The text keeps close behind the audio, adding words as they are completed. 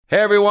Hey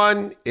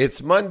everyone,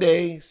 it's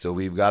Monday, so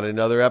we've got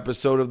another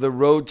episode of the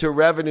Road to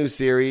Revenue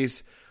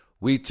series.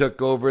 We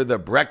took over the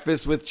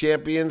Breakfast with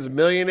Champions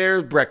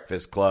Millionaire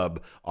Breakfast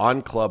Club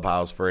on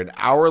Clubhouse for an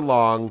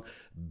hour-long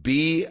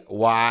BYOQ.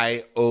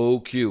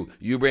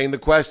 You bring the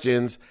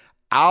questions,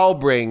 I'll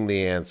bring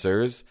the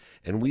answers.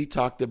 And we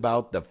talked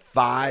about the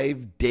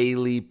 5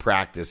 daily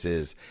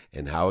practices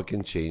and how it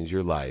can change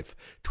your life.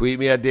 Tweet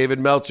me at David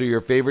Meltzer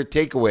your favorite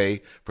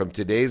takeaway from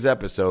today's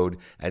episode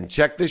and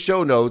check the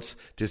show notes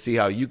to see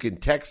how you can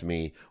text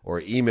me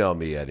or email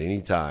me at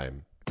any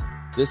time.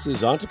 This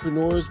is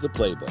Entrepreneurs the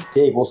Playbook.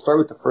 Dave, we'll start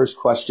with the first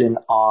question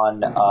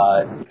on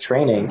the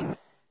training.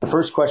 The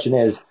first question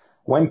is,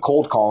 when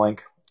cold calling,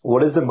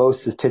 what is the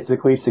most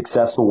statistically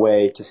successful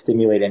way to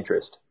stimulate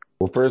interest?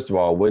 Well, first of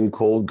all, when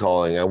cold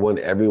calling, I want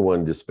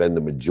everyone to spend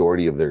the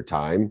majority of their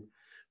time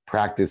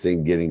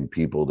practicing getting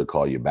people to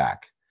call you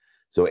back.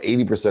 So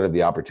 80% of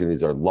the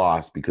opportunities are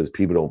lost because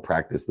people don't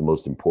practice the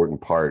most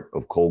important part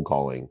of cold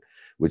calling,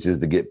 which is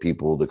to get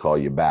people to call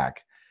you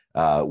back.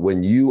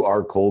 When you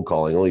are cold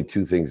calling, only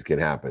 2 things can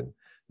happen.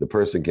 The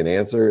person can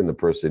answer and the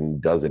person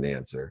doesn't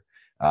answer.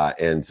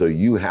 And so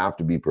you have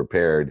to be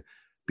prepared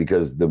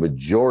because the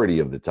majority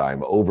of the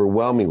time,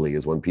 overwhelmingly,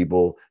 is when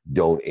people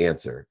don't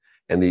answer.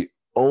 And the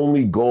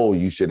only goal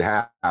you should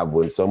have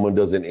when someone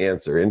doesn't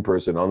answer in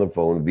person, on the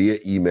phone, via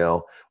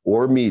email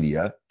or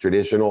media,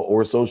 traditional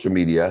or social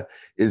media,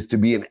 is to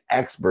be an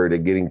expert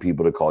at getting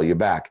people to call you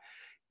back.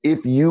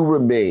 If you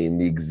remain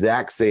the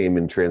exact same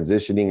in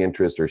transitioning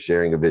interest or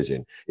sharing a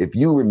vision, if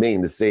you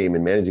remain the same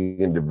in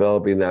managing and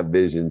developing that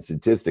vision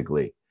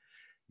statistically,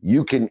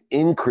 you can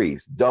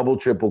increase, double,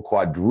 triple,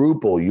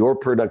 quadruple your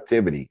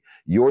productivity,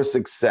 your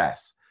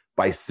success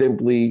by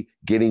simply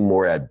getting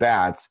more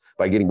at-bats,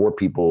 by getting more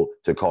people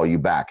to call you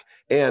back.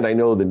 And I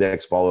know the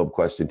next follow-up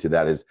question to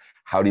that is,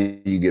 how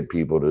do you get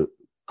people to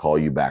call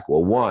you back?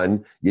 Well,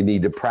 one, you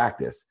need to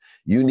practice.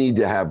 You need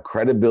to have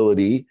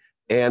credibility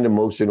and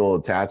emotional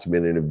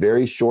attachment in a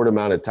very short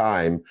amount of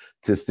time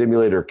to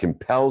stimulate or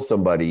compel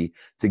somebody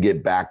to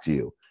get back to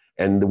you.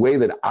 And the way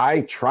that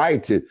I try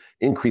to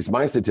increase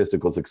my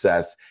statistical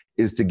success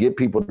is to get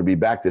people to be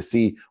back to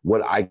see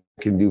what I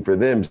can do for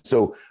them.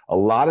 So a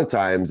lot of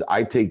times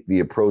I take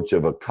the approach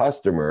of a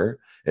customer,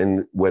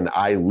 and when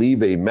I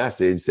leave a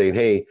message saying,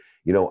 hey,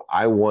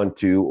 I want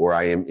to, or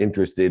I am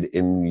interested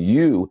in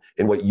you,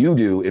 in what you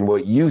do, in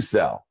what you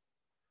sell,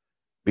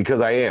 because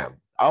I am.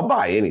 I'll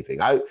buy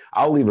anything.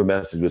 I'll leave a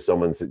message with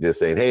someone just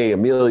saying, hey,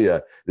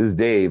 Amelia, this is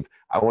Dave.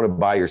 I want to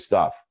buy your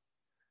stuff.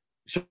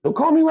 She'll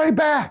call me right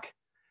back.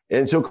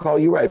 And she'll call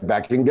you right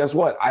back. And guess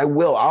what? I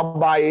will. I'll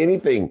buy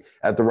anything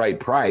at the right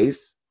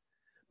price.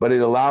 But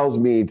it allows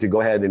me to go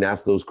ahead and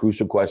ask those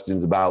crucial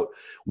questions about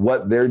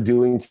what they're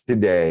doing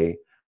today,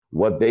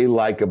 what they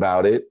like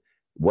about it,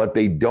 what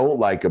they don't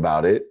like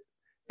about it.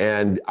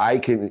 And I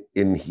can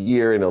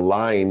hear and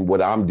align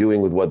what I'm doing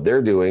with what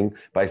they're doing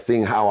by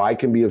seeing how I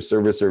can be of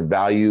service or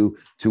value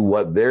to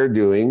what they're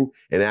doing,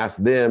 and ask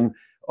them,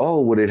 oh,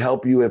 would it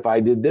help you if I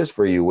did this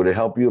for you? Would it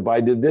help you if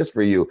I did this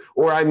for you?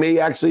 Or I may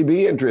actually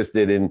be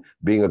interested in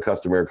being a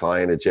customer,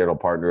 client, a channel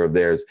partner of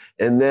theirs.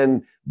 And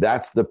then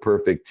that's the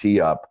perfect tee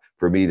up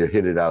for me to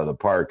hit it out of the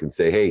park and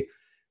say, hey,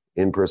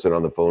 in person,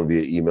 on the phone,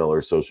 via email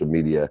or social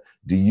media,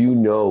 do you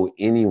know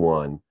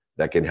anyone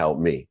that can help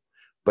me?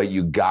 But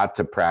you got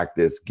to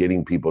practice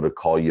getting people to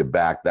call you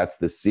back. That's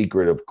the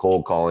secret of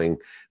cold calling,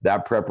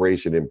 that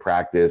preparation and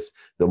practice.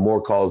 The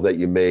more calls that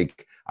you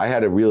make. I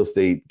had a real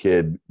estate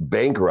kid,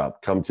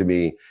 bankrupt, come to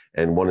me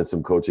and wanted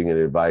some coaching and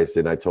advice.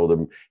 And I told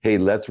him, hey,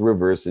 let's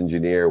reverse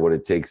engineer what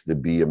it takes to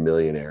be a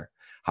millionaire.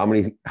 How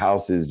many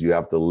houses do you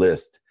have to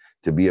list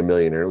to be a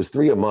millionaire? It was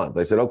 3 a month.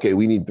 I said, okay,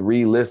 we need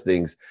 3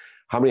 listings.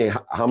 How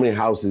many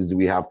houses do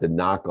we have to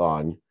knock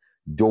on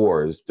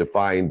doors to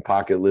find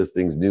pocket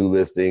listings, new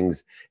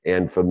listings,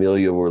 and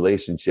familial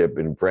relationship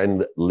and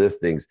friend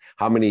listings?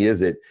 How many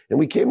is it? And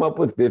we came up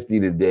with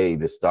 50 today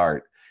to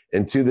start.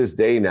 And to this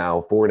day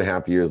now,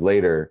 4.5 years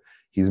later,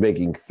 he's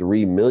making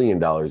 $3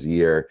 million a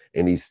year,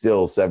 and he's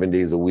still 7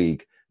 days a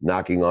week,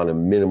 knocking on a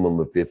minimum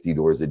of 50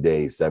 doors a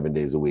day, 7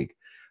 days a week.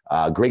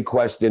 Great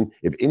question.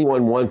 If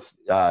anyone wants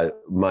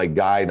my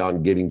guide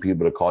on getting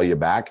people to call you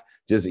back,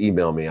 just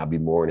email me. I'll be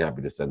more than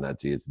happy to send that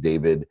to you. It's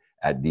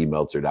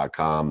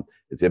david@dmeltzer.com.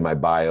 It's in my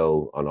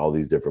bio on all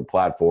these different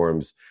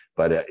platforms,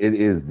 but it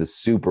is the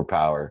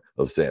superpower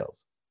of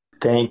sales.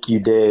 Thank you,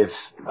 Dave.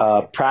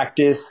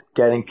 Practice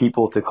getting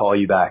people to call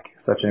you back.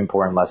 Such an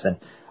important lesson.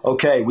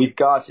 Okay, we've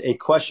got a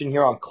question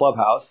here on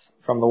Clubhouse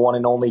from the one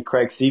and only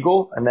Craig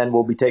Siegel, and then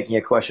we'll be taking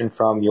a question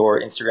from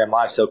your Instagram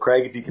Live. So,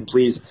 Craig, if you can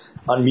please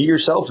unmute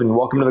yourself and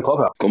welcome to the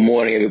Clubhouse. Good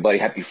morning, everybody.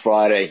 Happy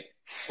Friday.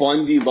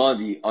 Fundy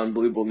Lundy,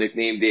 unbelievable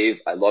nickname,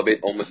 Dave. I love it.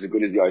 Almost as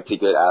good as the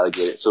articulate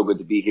alligator. So good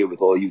to be here with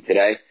all of you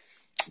today.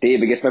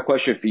 Dave, I guess my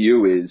question for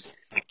you is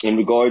in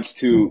regards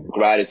to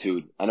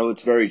gratitude. I know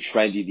it's very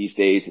trendy these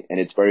days and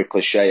it's very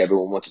cliche.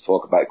 Everyone wants to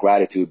talk about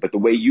gratitude, but the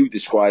way you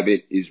describe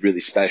it is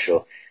really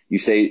special. You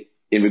say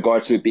in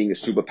regards to it being a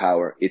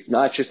superpower, it's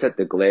not just that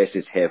the glass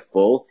is half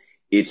full,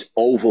 it's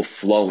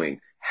overflowing.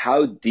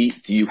 how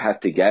deep do you have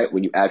to get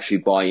when you actually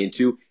buy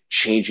into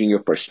changing your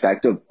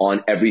perspective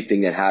on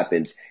everything that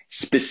happens,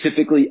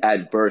 specifically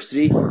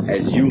adversity,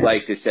 as you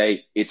like to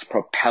say, it's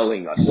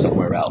propelling us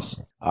somewhere else?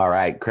 All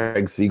right,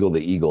 Craig Siegel,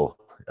 the Eagle.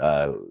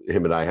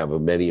 Him and I have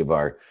many of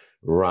our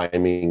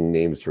rhyming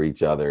names for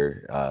each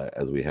other,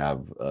 as we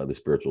have the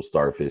spiritual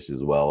starfish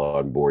as well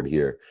on board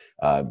here.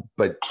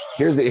 But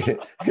here's the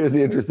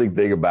interesting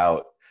thing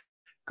about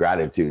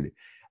gratitude.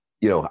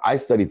 I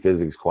study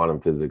physics,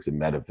 quantum physics, and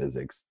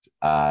metaphysics.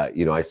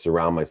 I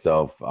surround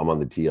myself, I'm on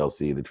the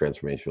TLC, the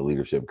Transformational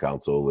Leadership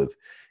Council, with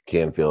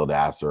Canfield,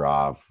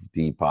 Asseroff,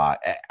 Deepak,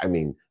 I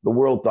mean, the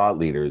world thought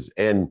leaders.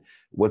 And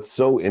what's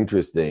so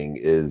interesting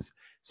is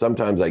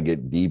sometimes I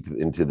get deep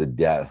into the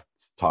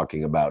depths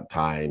talking about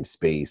time,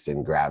 space,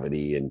 and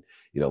gravity. And,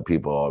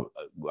 people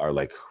are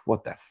like,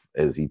 what the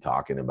is he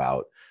talking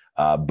about?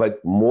 But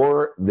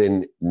more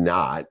than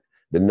not,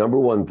 the number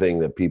one thing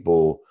that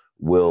people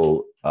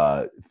will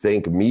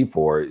thank me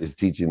for is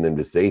teaching them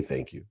to say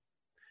thank you.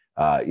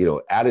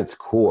 At its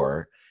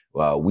core,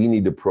 we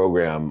need to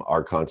program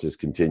our conscious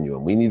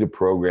continuum. We need to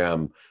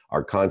program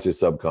our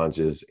conscious,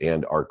 subconscious,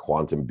 and our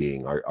quantum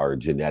being, our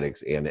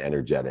genetics and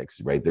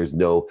energetics, right? There's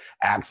no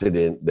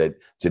accident that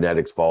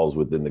genetics falls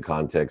within the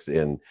context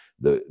and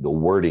the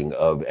wording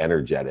of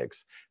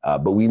energetics.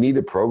 But we need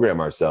to program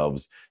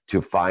ourselves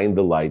to find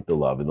the light, the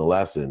love, and the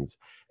lessons.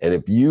 And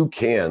if you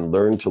can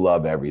learn to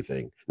love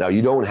everything, now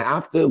you don't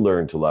have to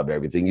learn to love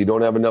everything. You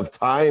don't have enough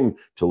time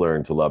to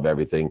learn to love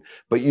everything,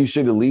 but you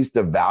should at least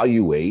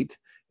evaluate,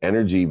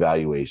 energy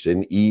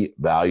evaluation,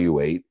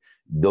 evaluate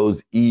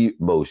those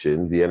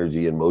emotions, the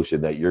energy and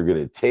motion that you're going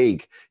to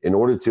take in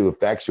order to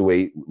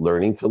effectuate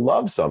learning to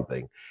love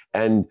something.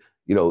 And,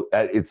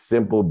 at its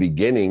simple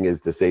beginning is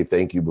to say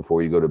thank you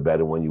before you go to bed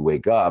and when you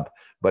wake up.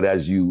 But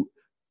as you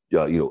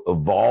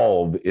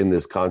evolve in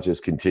this conscious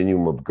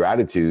continuum of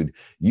gratitude,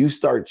 you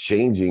start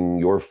changing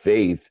your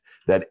faith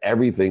that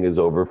everything is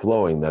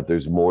overflowing, that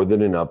there's more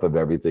than enough of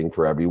everything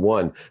for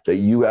everyone, that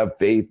you have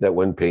faith that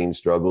when pain,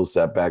 struggles,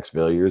 setbacks,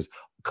 failures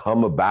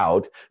come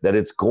about, that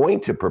it's going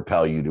to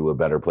propel you to a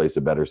better place,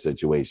 a better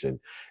situation.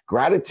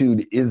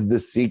 Gratitude is the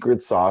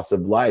secret sauce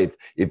of life.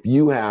 If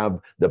you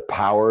have the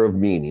power of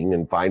meaning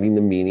and finding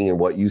the meaning in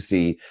what you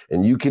see,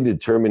 and you can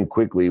determine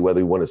quickly whether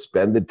you want to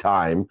spend the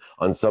time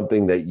on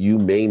something that you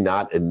may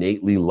not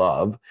innately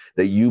love,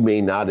 that you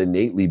may not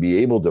innately be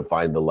able to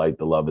find the light,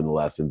 the love, and the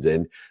lessons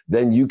in,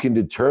 then you can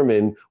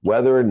determine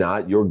whether or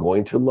not you're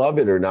going to love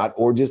it or not,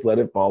 or just let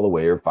it fall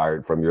away or fire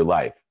it from your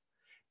life.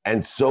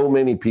 And so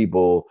many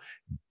people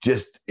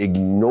just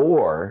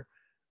ignore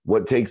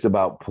what takes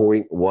about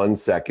 0.1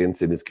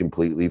 seconds and is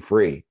completely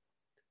free.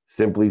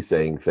 Simply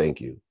saying thank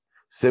you.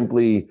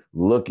 Simply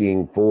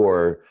looking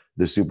for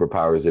the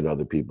superpowers in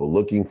other people,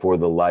 looking for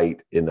the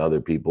light in other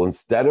people,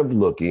 instead of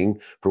looking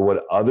for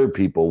what other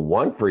people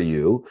want for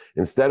you,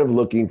 instead of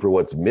looking for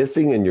what's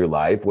missing in your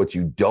life, what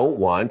you don't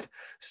want,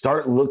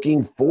 start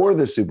looking for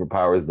the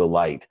superpowers, the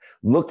light.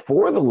 Look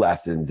for the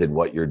lessons in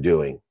what you're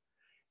doing.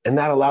 And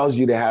that allows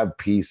you to have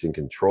peace and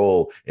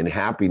control and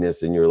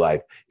happiness in your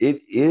life.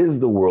 It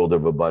is the world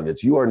of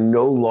abundance. You are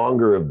no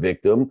longer a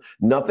victim.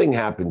 Nothing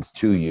happens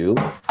to you.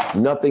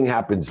 Nothing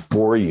happens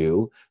for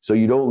you. So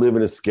you don't live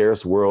in a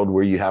scarce world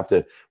where you have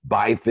to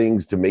buy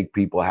things to make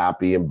people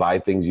happy and buy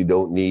things you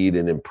don't need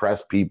and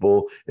impress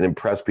people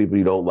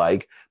you don't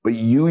like. But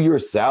you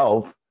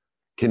yourself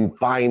can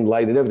find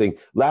light in everything.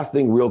 Last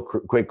thing real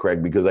quick,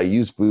 Craig, because I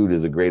use food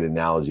as a great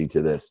analogy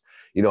to this.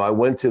 I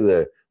went to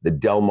the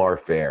Del Mar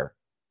Fair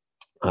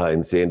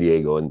in San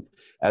Diego. And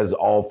as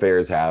all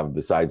fairs have,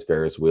 besides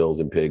Ferris wheels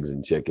and pigs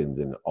and chickens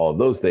and all of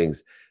those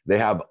things, they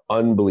have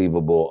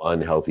unbelievable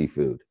unhealthy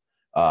food.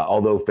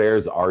 Although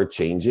fairs are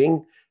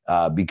changing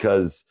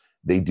because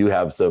they do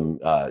have some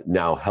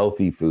now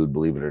healthy food,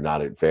 believe it or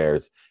not, at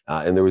fairs.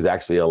 And there was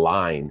actually a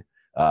line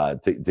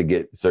to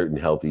get certain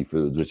healthy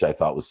foods, which I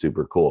thought was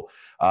super cool.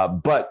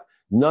 But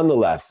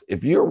nonetheless,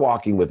 if you're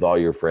walking with all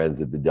your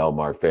friends at the Del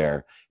Mar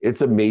Fair,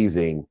 it's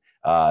amazing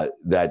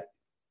that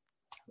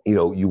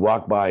you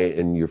walk by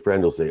and your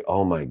friend will say,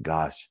 oh my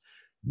gosh,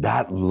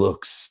 that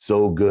looks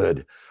so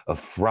good. A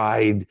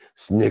fried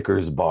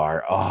Snickers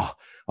bar.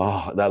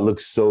 Oh, that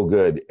looks so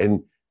good.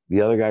 And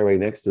the other guy right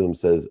next to him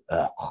says,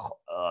 oh,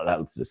 that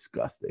looks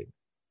disgusting.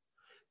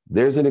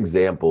 There's an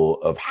example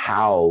of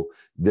how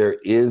there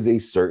is a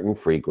certain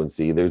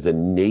frequency. There's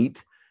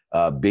innate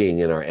being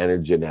in our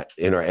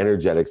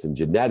energetics and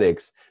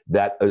genetics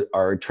that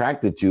are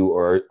attracted to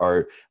or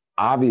are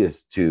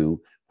obvious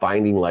to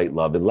finding light,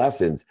 love, and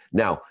lessons.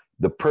 Now,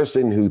 the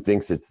person who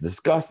thinks it's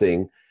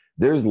disgusting,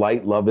 there's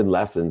light, love, and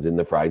lessons in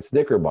the fried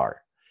Snicker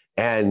bar.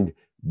 And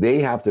they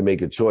have to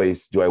make a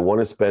choice. Do I want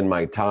to spend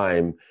my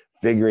time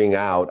figuring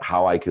out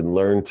how I can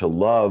learn to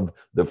love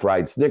the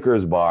fried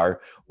Snickers bar,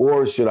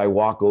 or should I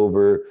walk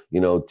over,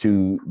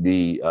 to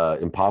the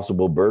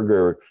Impossible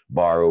Burger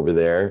bar over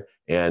there,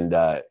 and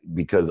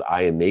because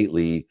I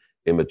innately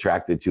am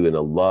attracted to and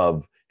a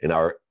love and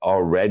are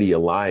already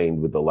aligned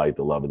with the light,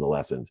 the love, and the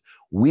lessons.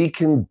 We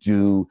can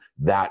do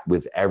that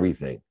with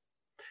everything.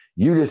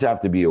 You just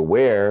have to be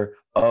aware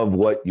of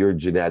what your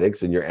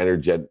genetics and your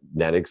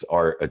energetics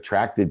are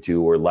attracted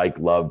to or like,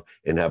 love,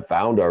 and have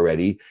found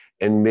already,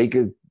 and make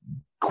a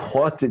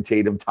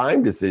quantitative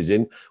time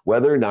decision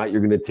whether or not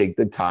you're going to take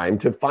the time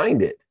to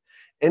find it.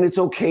 And it's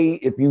okay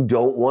if you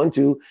don't want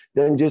to,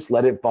 then just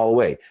let it fall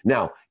away.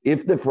 Now,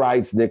 if the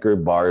fried Snicker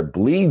bar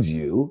bleeds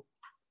you,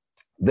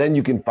 then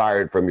you can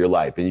fire it from your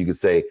life. And you can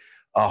say,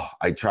 oh,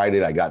 I tried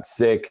it. I got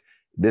sick.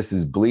 This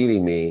is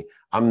bleeding me.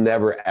 I'm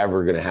never,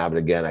 ever going to have it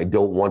again. I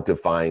don't want to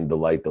find the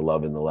light, the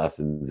love, and the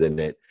lessons in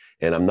it.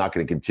 And I'm not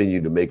going to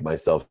continue to make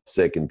myself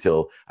sick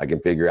until I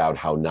can figure out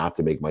how not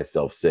to make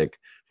myself sick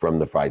from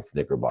the fried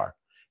Snicker bar.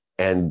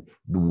 And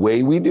the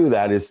way we do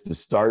that is to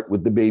start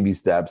with the baby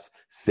steps.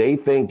 Say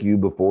thank you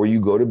before you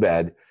go to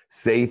bed.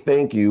 Say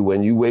thank you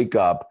when you wake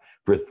up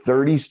for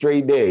 30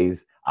 straight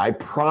days. I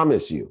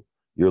promise you,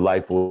 your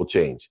life will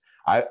change.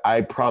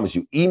 I promise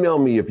you. Email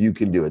me if you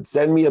can do it.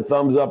 Send me a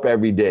thumbs up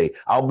every day.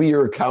 I'll be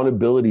your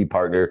accountability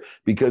partner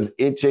because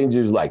it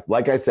changes your life.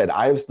 Like I said,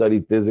 I have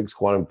studied physics,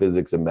 quantum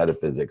physics, and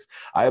metaphysics.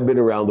 I have been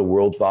around the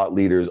world thought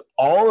leaders.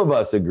 All of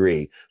us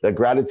agree that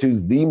gratitude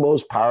is the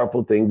most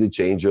powerful thing to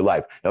change your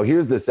life. Now,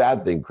 here's the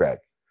sad thing, Craig.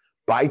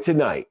 By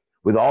tonight,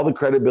 with all the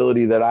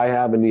credibility that I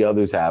have and the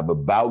others have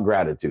about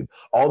gratitude,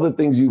 all the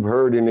things you've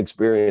heard and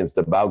experienced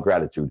about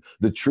gratitude,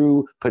 the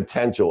true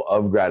potential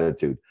of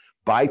gratitude,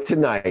 by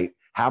tonight,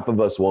 half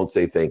of us won't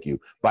say thank you.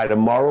 By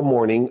tomorrow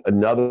morning,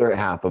 another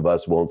half of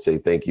us won't say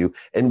thank you.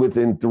 And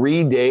within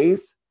 3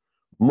 days,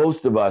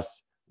 most of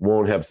us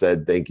won't have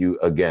said thank you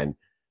again.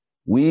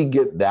 We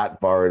get that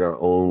far in our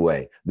own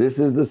way. This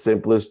is the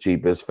simplest,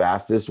 cheapest,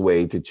 fastest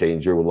way to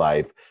change your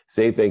life.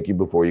 Say thank you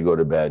before you go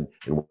to bed.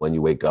 And when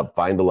you wake up,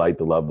 find the light,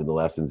 the love, and the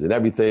lessons and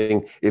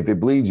everything. If it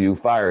bleeds you,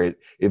 fire it.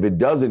 If it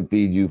doesn't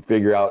feed you,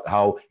 figure out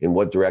how, in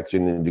what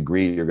direction and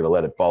degree you're going to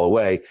let it fall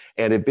away.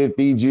 And if it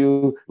feeds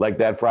you, like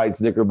that fried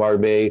Snicker bar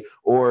may,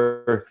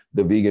 or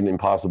the vegan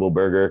Impossible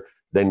Burger,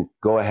 then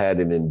go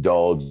ahead and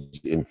indulge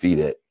and feed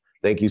it.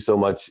 Thank you so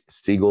much,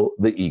 Siegel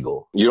the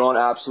Eagle. You're on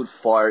absolute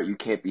fire. You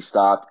can't be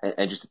stopped.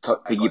 And just to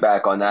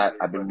piggyback on that,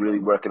 I've been really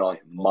working on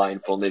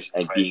mindfulness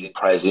and being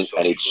present.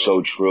 And it's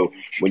so true.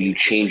 When you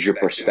change your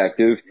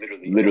perspective,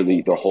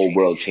 literally the whole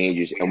world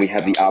changes. And we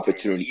have the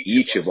opportunity,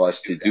 each of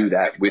us, to do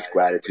that with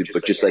gratitude.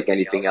 But just like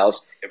anything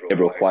else, it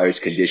requires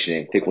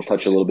conditioning. I think we'll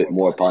touch a little bit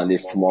more upon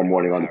this tomorrow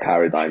morning on the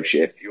Paradigm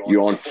Shift.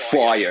 You're on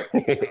fire.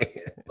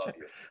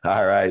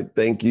 All right.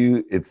 Thank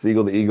you. It's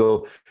Siegel the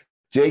Eagle.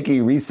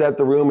 Jakey, reset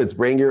the room. It's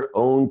bring your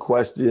own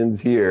questions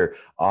here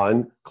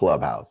on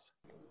Clubhouse.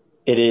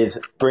 It is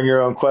bring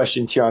your own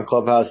questions here on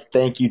Clubhouse.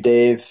 Thank you,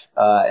 Dave.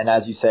 And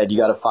as you said, you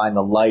got to find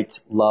the light,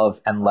 love,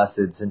 and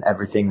lessons in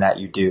everything that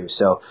you do.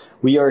 So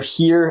we are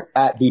here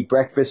at the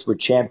Breakfast with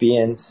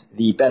Champions,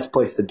 the best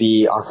place to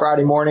be on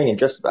Friday morning and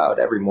just about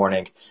every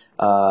morning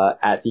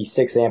at the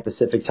 6 a.m.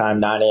 Pacific time,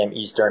 9 a.m.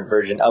 Eastern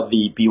version of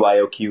the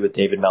BYOQ with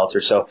David Meltzer.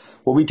 So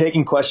we'll be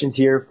taking questions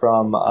here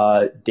from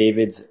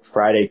David's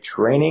Friday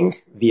training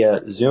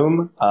via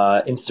Zoom,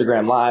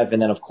 Instagram Live,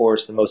 and then, of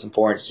course, the most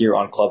important here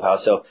on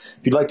Clubhouse. So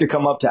if you'd like to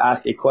come up to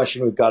ask a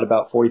question, we've got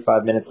about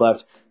 45 minutes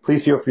left.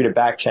 Please feel free to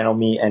back channel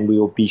me, and we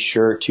will be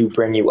sure to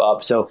bring you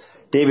up. So,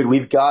 David,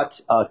 we've got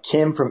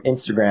Kim from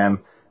Instagram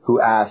who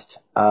asked,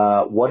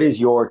 what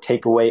is your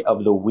takeaway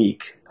of the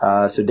week?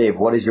 So, Dave,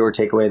 what is your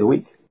takeaway of the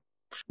week?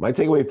 My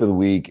takeaway for the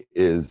week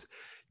is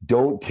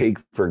don't take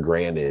for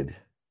granted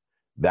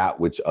that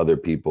which other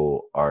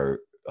people are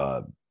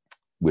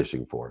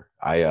wishing for.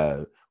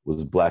 I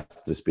was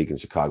blessed to speak in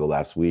Chicago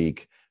last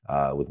week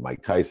with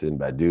Mike Tyson,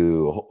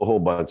 Badu, a whole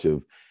bunch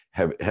of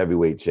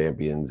heavyweight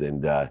champions.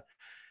 And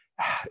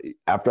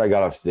after I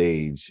got off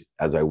stage,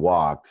 as I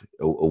walked,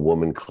 a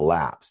woman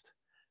collapsed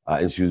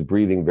and she was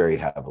breathing very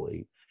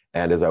heavily.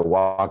 And as I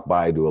walked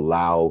by to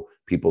allow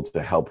people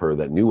to help her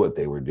that knew what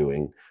they were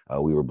doing,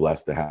 we were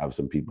blessed to have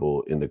some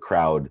people in the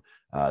crowd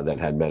that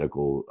had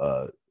medical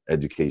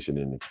education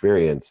and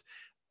experience.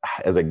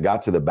 As I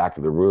got to the back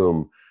of the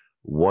room,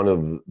 one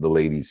of the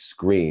ladies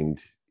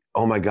screamed,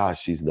 "Oh my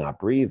gosh, she's not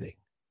breathing."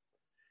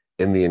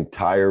 And the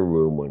entire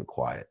room went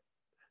quiet.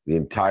 The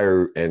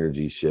entire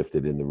energy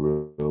shifted in the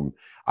room.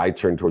 I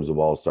turned towards the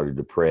wall, started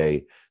to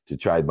pray, to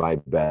try my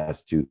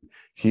best to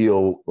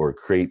heal or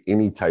create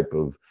any type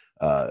of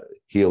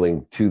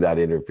healing to that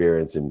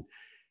interference. And,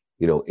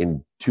 you know,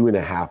 in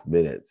 2.5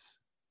 minutes,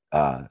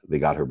 they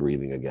got her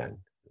breathing again,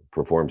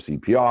 performed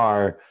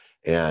CPR,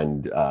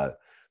 and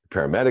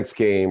paramedics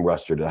came,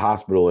 rushed her to the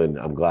hospital, and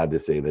I'm glad to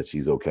say that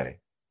she's okay.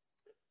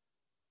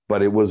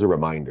 But it was a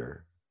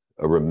reminder,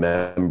 a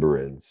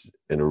remembrance,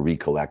 and a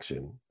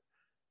recollection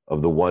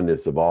of the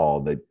oneness of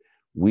all, that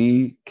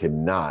we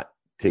cannot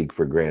take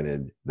for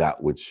granted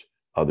that which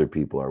other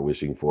people are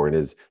wishing for. And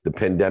as the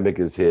pandemic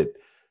has hit,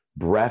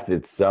 breath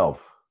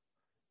itself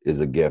is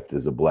a gift,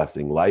 is a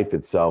blessing. Life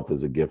itself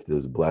is a gift,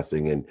 is a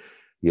blessing. And,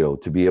 you know,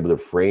 to be able to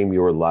frame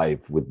your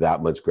life with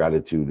that much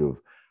gratitude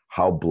of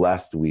how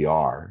blessed we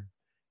are,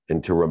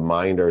 and to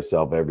remind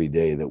ourselves every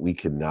day that we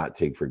cannot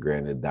take for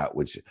granted that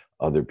which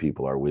other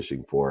people are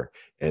wishing for.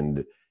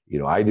 And, you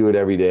know, I do it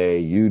every day,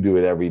 you do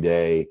it every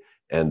day.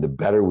 And the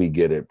better we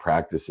get at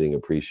practicing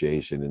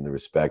appreciation and the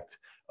respect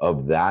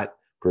of that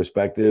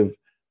perspective,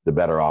 the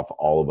better off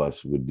all of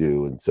us would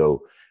do. And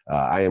so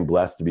I am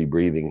blessed to be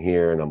breathing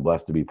here, and I'm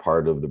blessed to be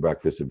part of the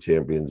Breakfast of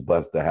Champions,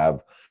 blessed to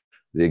have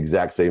the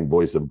exact same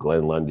voice of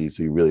Glenn Lundy.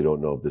 So you really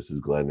don't know if this is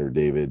Glenn or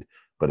David,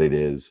 but it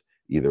is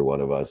either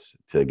one of us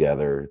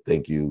together.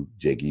 Thank you,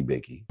 Jakey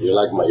Bakey. You're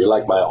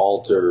like my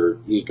alter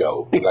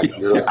ego. You're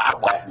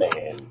like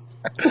Batman.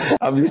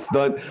 I'm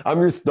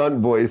your stunt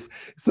voice.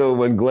 So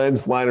when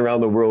Glenn's flying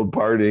around the world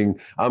partying,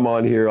 I'm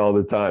on here all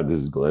the time. This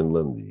is Glenn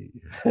Lundy.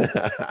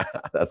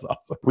 That's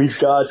awesome. We've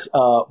got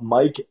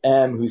Mike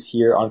M, who's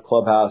here on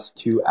Clubhouse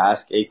to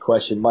ask a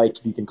question. Mike,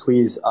 if you can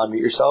please unmute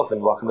yourself,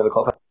 and welcome to the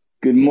Clubhouse.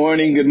 Good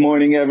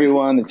morning,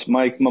 everyone. It's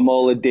Mike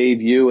Mamola,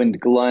 Dave, you, and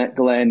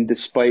Glenn.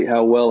 Despite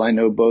how well I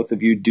know both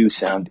of you do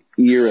sound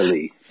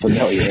eerily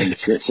familiar and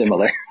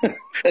similar,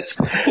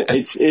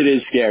 it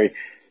is scary.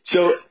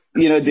 So,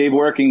 Dave,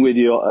 working with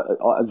you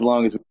as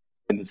long as we're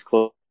in this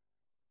club,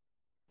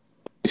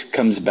 this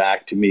comes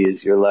back to me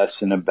as your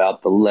lesson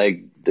about the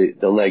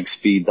legs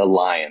feed the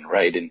lion,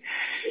 right? And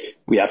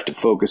we have to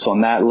focus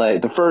on that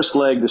leg, the first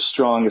leg, the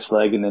strongest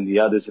leg, and then the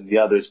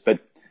others.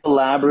 But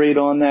elaborate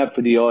on that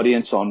for the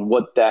audience on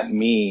what that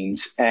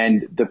means.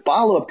 And the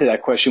follow-up to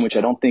that question, which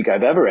I don't think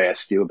I've ever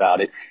asked you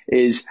about it,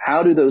 is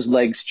how do those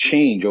legs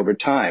change over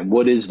time?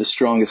 What is the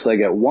strongest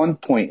leg at one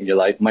point in your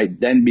life might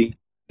then be,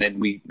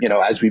 and we,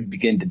 as we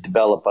begin to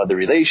develop other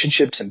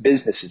relationships and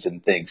businesses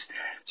and things.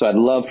 So I'd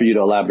love for you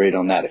to elaborate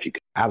on that if you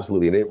could.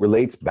 Absolutely. And it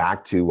relates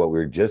back to what we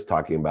were just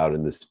talking about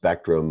in the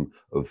spectrum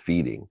of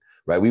feeding,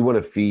 right? We want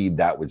to feed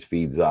that which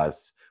feeds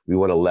us. We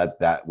want to let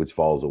that which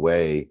falls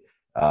away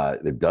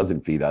that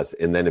doesn't feed us.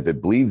 And then if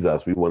it bleeds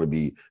us, we want to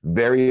be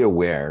very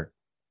aware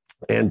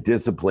and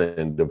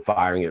disciplined of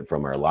firing it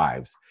from our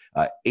lives.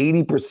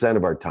 80%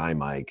 of our time,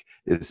 Mike,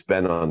 is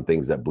spent on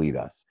things that bleed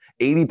us.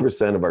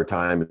 80% of our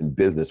time in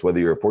business, whether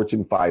you're a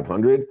Fortune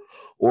 500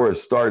 or a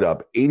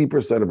startup,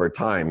 80% of our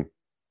time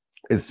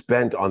is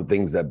spent on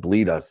things that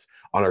bleed us,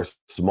 on our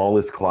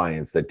smallest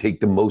clients that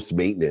take the most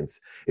maintenance.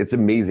 It's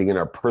amazing. In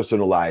our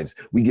personal lives,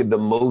 we give the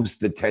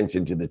most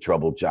attention to the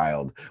troubled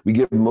child. We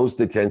give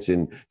most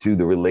attention to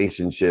the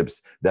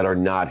relationships that are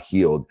not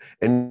healed.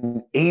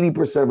 And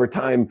 80% of our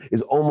time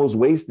is almost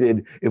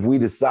wasted if we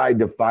decide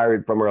to fire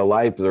it from our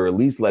lives, or at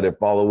least let it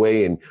fall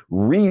away and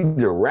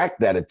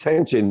redirect that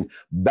attention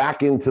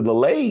back into the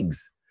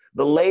legs.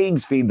 The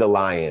legs feed the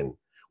lion.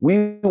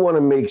 We want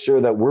to make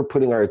sure that we're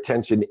putting our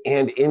attention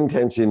and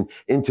intention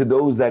into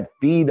those that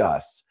feed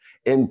us.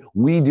 And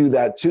we do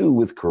that too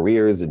with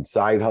careers and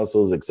side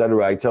hustles, et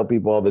cetera. I tell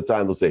people all the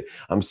time, they'll say,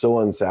 I'm so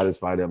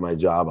unsatisfied at my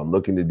job. I'm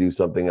looking to do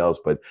something else,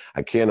 but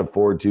I can't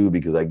afford to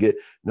because I get,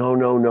 no.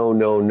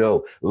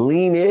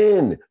 Lean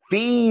in,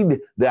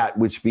 feed that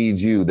which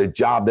feeds you, the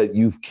job that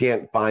you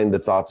can't find the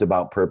thoughts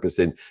about purpose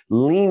in.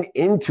 Lean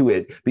into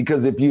it,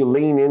 because if you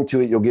lean into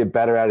it, you'll get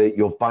better at it.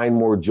 You'll find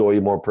more joy,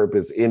 more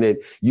purpose in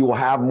it. You will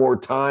have more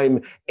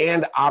time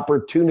and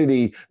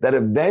opportunity that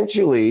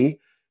eventually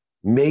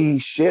may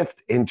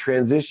shift and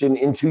transition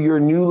into your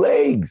new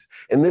legs.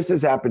 And this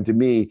has happened to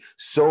me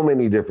so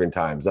many different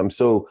times. I'm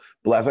so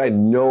blessed. I had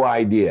no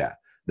idea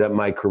that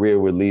my career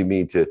would lead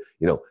me to,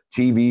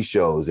 TV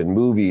shows and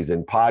movies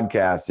and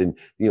podcasts and,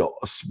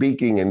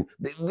 speaking. And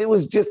it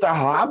was just a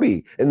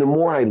hobby. And the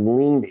more I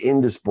leaned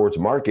into sports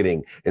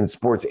marketing and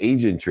sports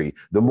agentry,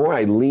 the more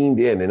I leaned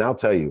in. And I'll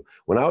tell you,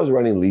 when I was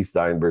running Lee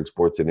Steinberg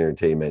Sports and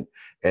Entertainment,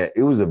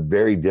 it was a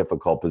very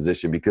difficult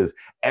position because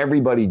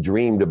everybody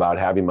dreamed about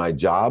having my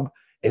job,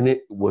 and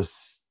it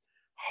was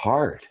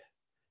hard.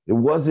 It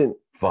wasn't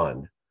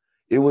fun.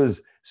 It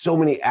was so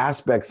many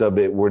aspects of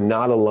it were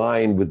not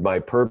aligned with my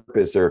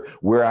purpose or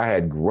where I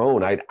had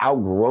grown. I'd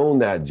outgrown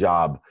that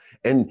job.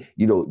 And,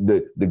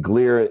 the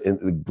glare and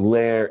the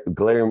glare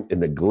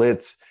and the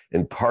glitz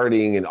and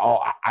partying and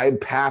all, I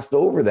passed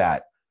over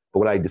that. But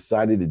what I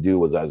decided to do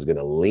was I was going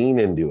to lean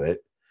into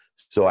it.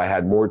 So I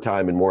had more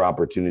time and more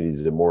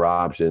opportunities and more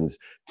options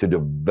to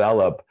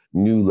develop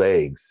new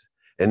legs.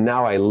 And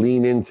now I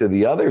lean into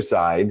the other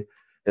side,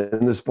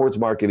 and the sports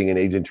marketing and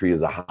agentry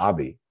is a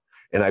hobby.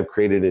 And I've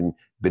created and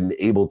been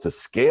able to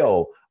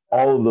scale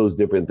all of those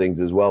different things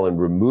as well and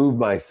remove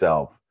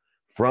myself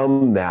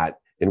from that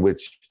in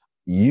which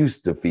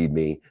used to feed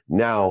me.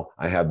 Now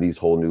I have these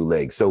whole new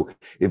legs. So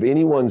if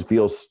anyone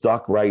feels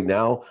stuck right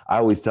now, I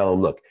always tell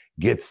them, look,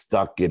 get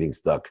stuck getting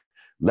stuck.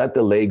 Let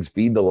the legs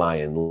feed the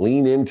lion.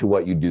 Lean into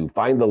what you do.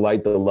 Find the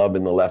light, the love,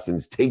 and the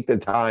lessons. Take the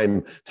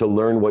time to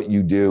learn what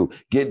you do.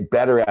 Get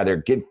better at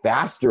it. Get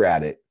faster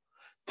at it.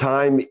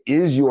 Time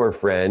is your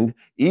friend.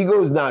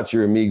 Ego is not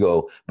your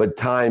amigo, but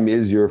time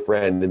is your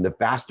friend. And the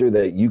faster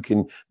that you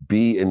can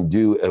be and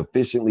do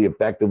efficiently,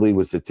 effectively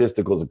with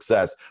statistical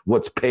success,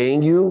 what's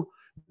paying you,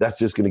 that's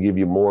just going to give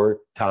you more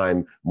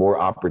time, more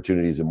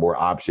opportunities, and more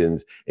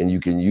options. And you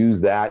can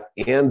use that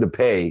and the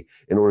pay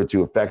in order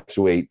to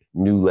effectuate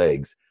new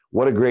legs.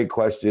 What a great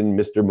question,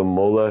 Mr.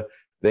 Mamola.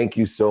 Thank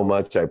you so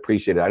much. I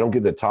appreciate it. I don't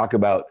get to talk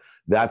about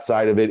that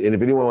side of it. And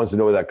if anyone wants to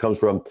know where that comes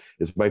from,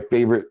 it's my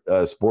favorite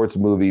sports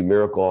movie,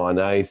 Miracle on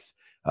Ice.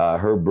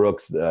 Herb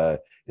Brooks, an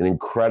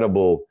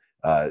incredible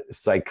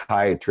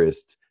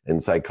psychiatrist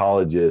and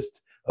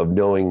psychologist of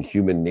knowing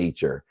human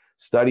nature.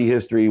 Study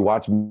history,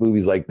 watch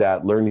movies like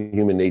that, learn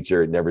human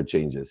nature. It never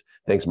changes.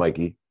 Thanks,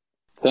 Mikey.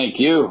 Thank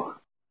you.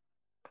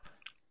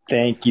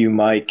 Thank you,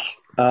 Mike.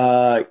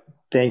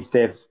 Thanks,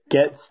 Dave.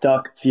 Get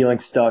stuck, feeling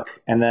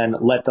stuck, and then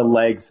let the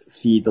legs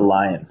feed the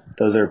lion.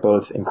 Those are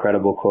both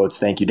incredible quotes.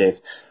 Thank you, Dave.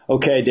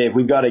 Okay, Dave,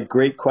 we've got a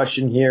great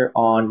question here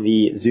on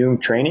the Zoom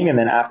training. And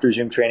then after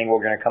Zoom training,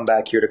 we're going to come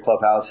back here to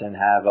Clubhouse and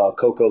have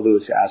Coco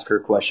Lewis ask her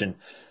question.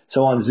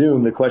 So on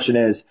Zoom, the question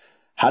is,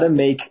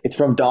 it's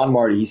from Don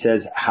Marty. He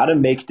says, how to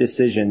make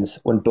decisions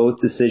when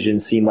both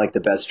decisions seem like the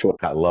best choice.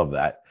 I love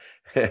that.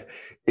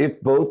 If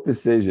both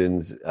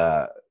decisions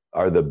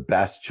are the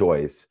best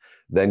choice,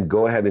 then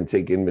go ahead and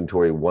take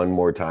inventory one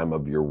more time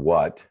of your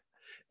what,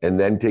 and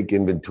then take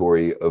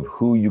inventory of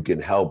who you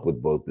can help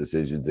with both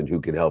decisions and who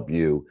can help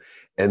you.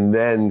 And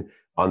then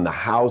on the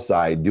how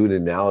side, do an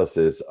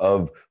analysis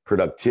of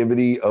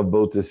productivity of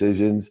both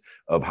decisions,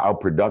 of how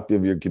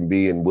productive you can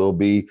be and will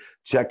be.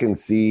 Check and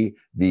see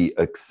the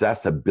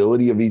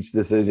accessibility of each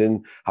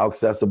decision, how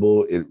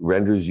accessible it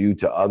renders you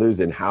to others,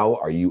 and how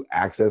are you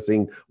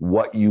accessing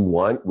what you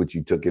want, which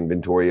you took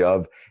inventory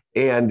of.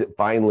 And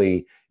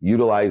finally,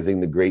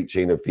 utilizing the great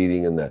chain of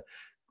feeding and the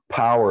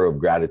power of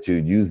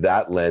gratitude, use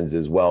that lens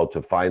as well to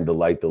find the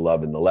light, the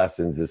love, and the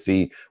lessons to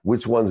see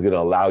which one's going to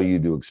allow you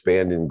to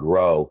expand and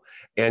grow.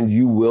 And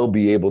you will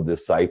be able to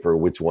decipher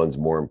which one's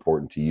more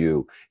important to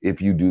you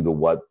if you do the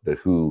what, the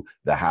who,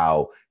 the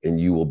how, and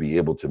you will be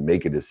able to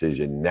make a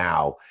decision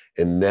now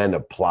and then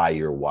apply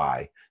your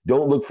why.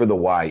 Don't look for the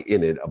why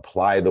in it,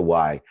 apply the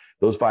why.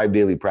 Those 5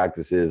 daily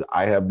practices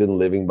I have been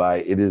living by.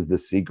 It is the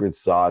secret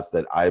sauce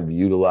that I've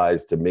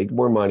utilized to make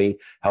more money,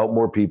 help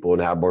more people,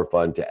 and have more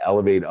fun, to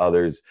elevate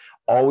others.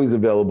 Always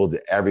available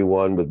to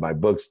everyone with my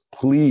books.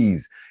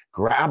 Please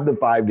grab the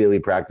 5 daily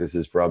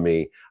practices from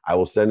me. I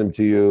will send them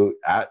to you.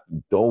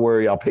 Don't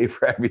worry, I'll pay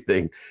for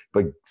everything,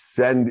 but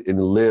send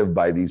and live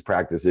by these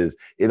practices.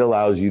 It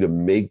allows you to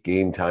make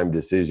game time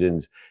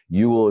decisions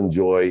you will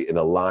enjoy and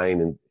align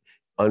and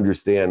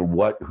understand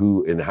what,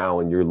 who, and how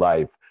in your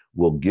life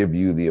will give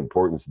you the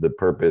importance, the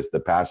purpose, the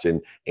passion,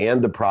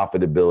 and the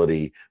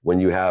profitability when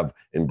you have,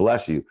 and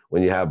bless you,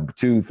 when you have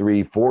 2,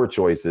 3, 4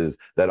 choices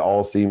that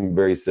all seem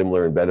very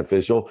similar and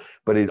beneficial.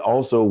 But it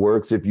also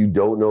works if you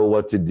don't know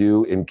what to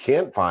do and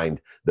can't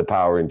find the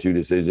power in 2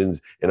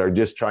 decisions and are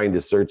just trying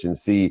to search and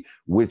see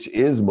which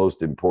is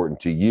most important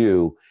to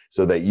you,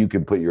 so that you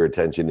can put your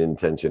attention and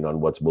intention on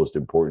what's most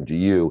important to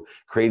you,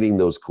 creating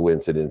those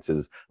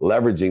coincidences,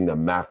 leveraging the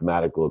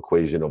mathematical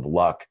equation of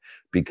luck,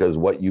 because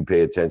what you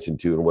pay attention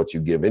to and what you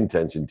give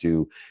intention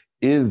to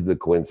is the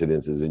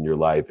coincidences in your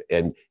life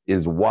and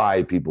is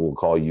why people will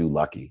call you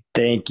lucky.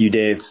 Thank you,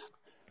 Dave.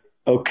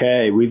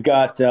 Okay, we've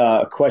got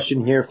a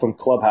question here from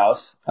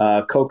Clubhouse.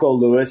 Coco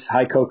Lewis.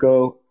 Hi,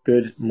 Coco.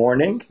 Good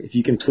morning. If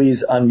you can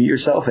please unmute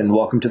yourself, and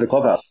welcome to the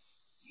Clubhouse.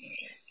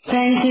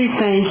 Thank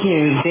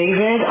you.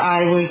 David,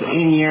 I was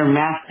in your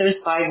master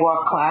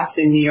sidewalk class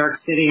in New York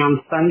City on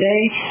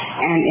Sunday,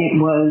 and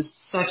it was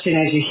such an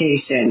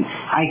education.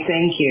 I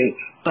thank you.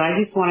 But I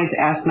just wanted to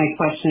ask my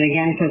question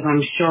again, because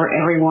I'm sure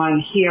everyone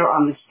here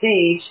on the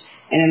stage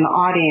and in the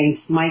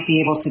audience might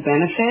be able to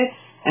benefit.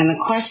 And the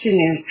question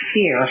is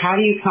fear. How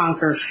do you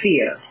conquer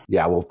fear?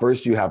 Yeah, well,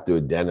 first you have to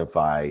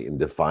identify and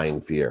define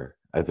fear.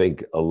 I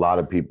think a lot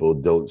of people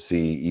don't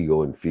see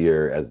ego and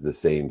fear as the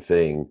same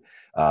thing.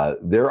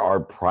 There are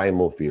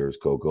primal fears,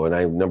 Coco. And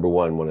I, number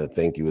one, want to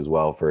thank you as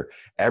well for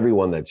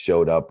everyone that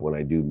showed up when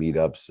I do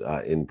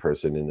meetups in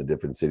person in the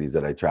different cities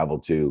that I travel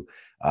to.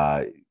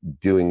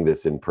 Doing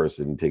this in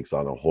person takes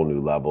on a whole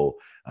new level.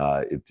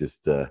 It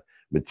just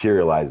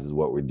materializes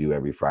what we do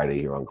every Friday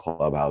here on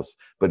Clubhouse.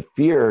 But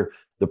fear,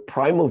 the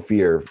primal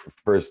fear,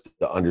 first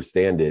to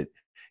understand it,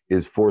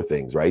 is 4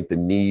 things, right? The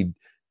need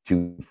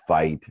to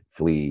fight,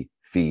 flee,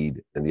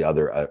 feed, and the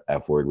other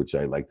F word, which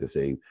I like to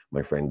say,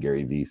 my friend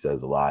Gary Vee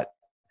says a lot.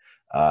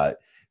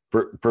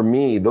 For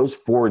me, those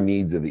 4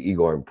 needs of the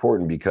ego are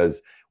important,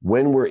 because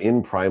when we're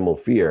in primal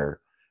fear,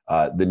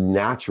 the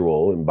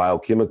natural and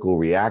biochemical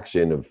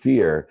reaction of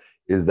fear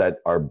is that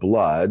our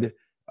blood,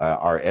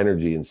 our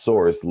energy and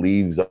source,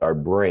 leaves our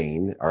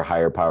brain, our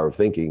higher power of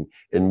thinking,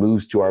 and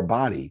moves to our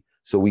body.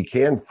 So we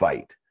can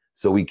fight,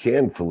 so we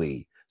can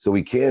flee, so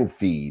we can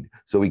feed,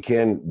 so we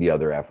can, the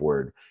other F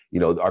word,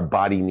 our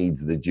body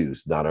needs the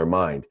juice, not our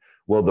mind.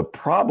 Well, the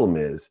problem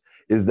is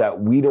that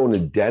we don't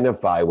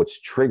identify what's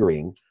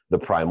triggering the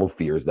primal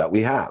fears that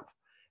we have.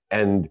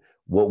 And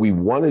what we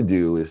want to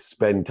do is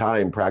spend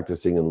time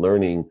practicing and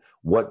learning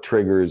what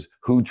triggers,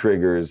 who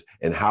triggers,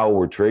 and how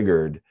we're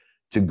triggered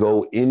to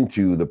go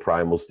into the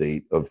primal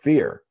state of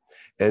fear.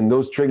 And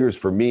those triggers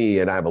for me,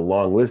 and I have a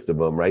long list of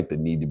them, right? The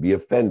need to be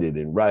offended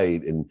and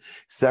right and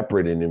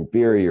separate and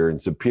inferior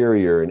and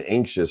superior and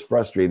anxious,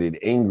 frustrated,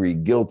 angry,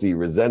 guilty,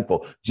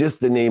 resentful,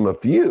 just to name a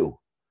few,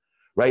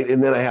 right?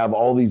 And then I have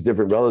all these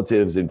different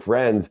relatives and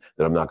friends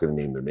that I'm not going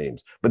to name their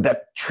names, but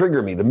that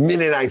trigger me the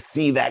minute I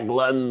see that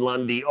Glenn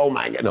Lundy. Oh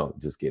my God. No,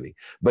 just kidding.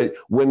 But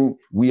when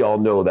we all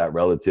know that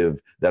relative,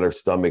 that our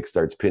stomach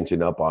starts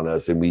pinching up on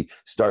us and we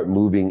start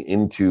moving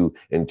into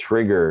and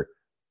trigger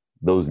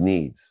those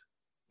needs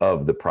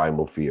of the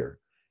primal fear.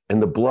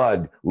 And the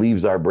blood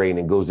leaves our brain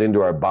and goes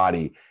into our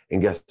body.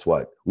 And guess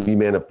what? We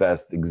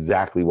manifest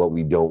exactly what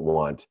we don't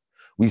want.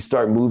 We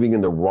start moving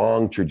in the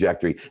wrong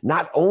trajectory.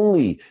 Not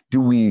only do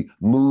we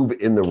move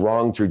in the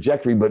wrong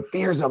trajectory, but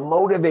fear is a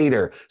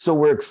motivator. So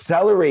we're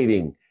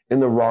accelerating in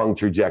the wrong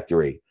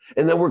trajectory.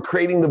 And then we're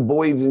creating the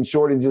voids and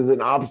shortages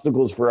and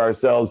obstacles for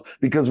ourselves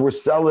because we're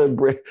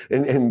celebrating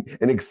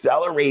and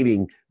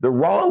accelerating the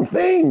wrong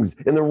things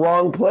in the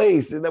wrong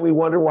place. And then we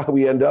wonder why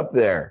we end up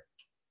there.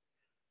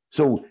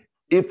 So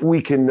if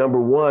we can, number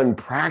one,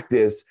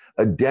 practice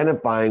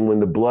identifying when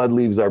the blood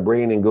leaves our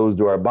brain and goes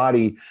to our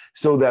body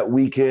so that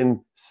we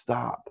can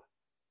stop.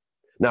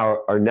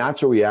 Now, our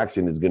natural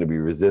reaction is going to be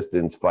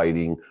resistance,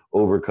 fighting,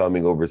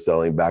 overcoming,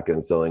 overselling, back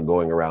end selling,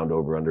 going around,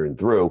 over, under, and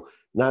through.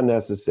 Not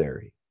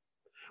necessary.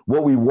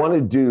 What we want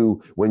to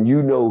do when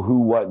you know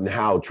who, what, and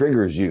how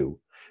triggers you,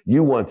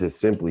 you want to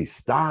simply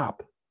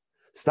stop.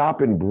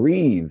 Stop and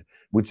breathe,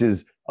 which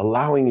is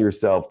allowing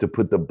yourself to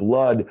put the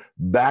blood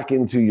back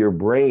into your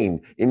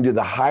brain, into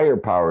the higher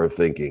power of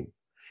thinking,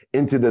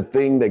 into the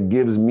thing that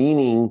gives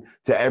meaning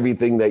to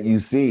everything that you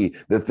see,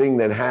 the thing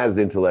that has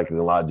intellect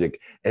and logic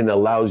and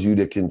allows you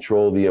to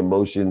control the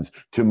emotions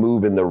to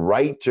move in the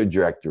right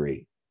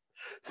trajectory.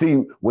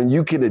 See, when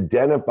you can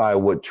identify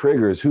what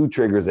triggers, who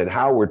triggers, and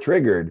how we're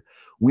triggered,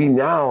 we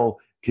now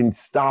can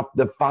stop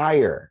the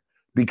fire.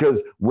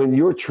 Because when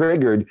you're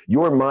triggered,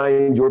 your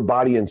mind, your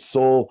body, and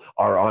soul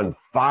are on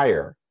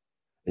fire.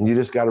 And you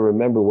just got to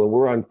remember, when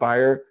we're on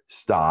fire,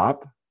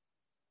 stop,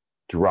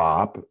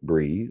 drop,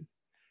 breathe,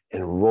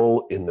 and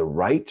roll in the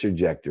right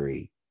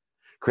trajectory.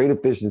 Create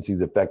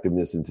efficiencies,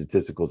 effectiveness, and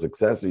statistical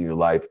success in your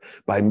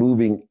life by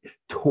moving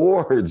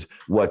towards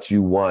what you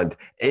want,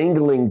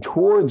 angling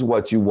towards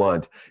what you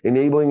want,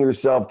 enabling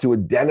yourself to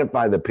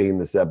identify the pain,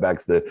 the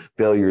setbacks, the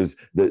failures,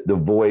 the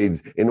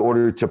voids in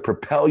order to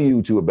propel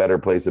you to a better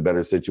place, a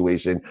better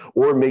situation,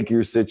 or make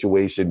your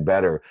situation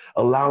better,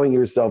 allowing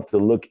yourself to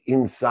look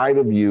inside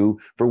of you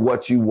for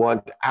what you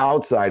want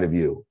outside of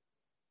you.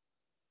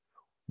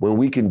 When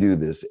we can do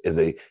this as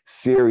a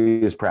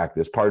serious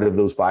practice, part of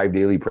those 5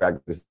 daily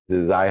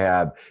practices I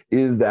have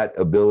is that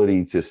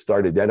ability to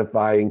start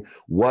identifying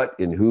what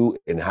and who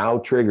and how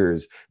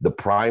triggers the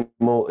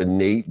primal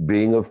innate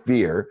being of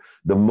fear,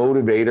 the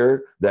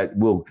motivator that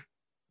will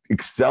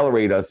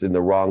accelerate us in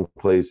the wrong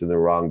place, in the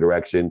wrong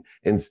direction.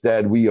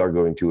 Instead, we are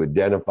going to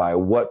identify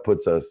what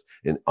puts us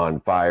on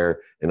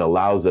fire and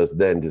allows us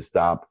then to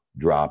stop,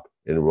 drop,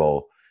 and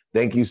roll.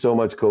 Thank you so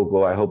much,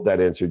 Coco. I hope that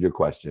answered your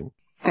question.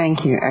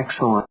 Thank you.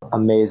 Excellent.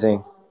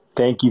 Amazing.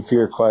 Thank you for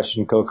your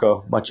question,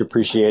 Coco. Much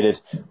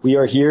appreciated. We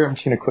are here. I'm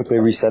just going to quickly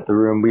reset the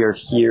room. We are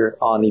here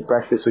on the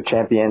Breakfast with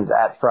Champions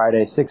at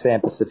Friday, 6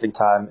 a.m. Pacific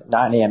time,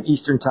 9 a.m.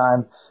 Eastern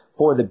time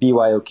for the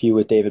BYOQ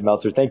with David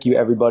Meltzer. Thank you,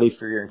 everybody,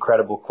 for your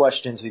incredible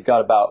questions. We've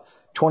got about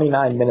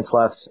 29 minutes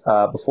left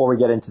before we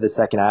get into the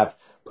second half.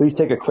 Please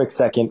take a quick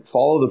second.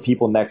 Follow the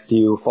people next to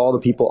you. Follow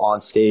the people on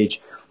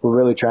stage. We're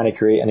really trying to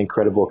create an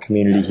incredible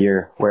community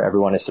here where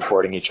everyone is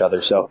supporting each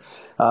other. So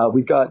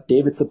we've got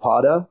David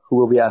Zapata, who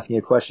will be asking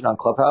a question on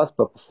Clubhouse.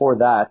 But before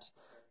that,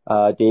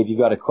 Dave, you've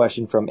got a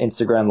question from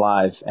Instagram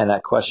Live. And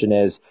that question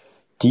is,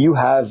 do you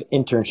have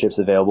internships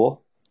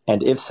available?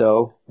 And if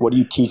so, what do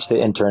you teach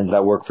the interns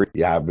that work for you?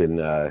 Yeah, I've been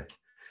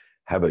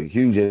have a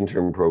huge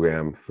intern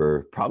program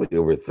for probably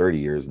over 30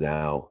 years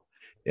now.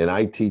 And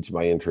I teach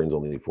my interns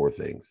only 4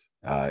 things.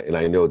 And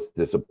I know it's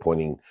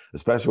disappointing,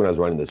 especially when I was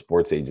running the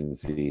sports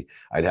agency.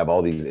 I'd have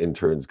all these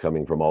interns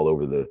coming from all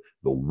over the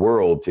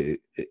world to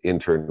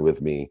intern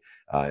with me.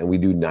 And we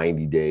do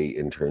 90-day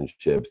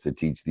internships to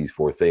teach these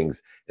 4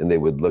 things. And they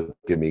would look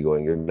at me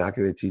going, "You're not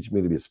going to teach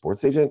me to be a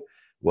sports agent?"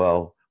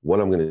 Well, what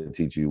I'm going to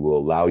teach you will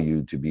allow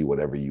you to be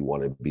whatever you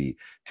want to be,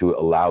 to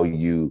allow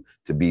you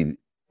to be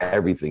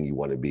everything you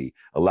want to be,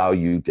 allow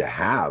you to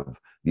have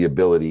the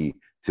ability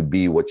to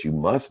be what you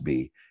must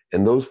be.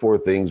 And those 4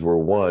 things were: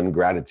 1,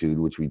 gratitude,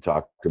 which we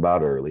talked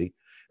about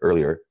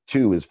earlier.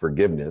 2 is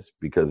forgiveness,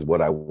 because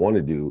what I want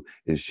to do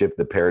is shift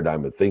the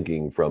paradigm of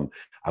thinking from,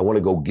 I want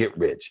to go get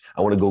rich,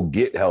 I want to go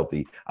get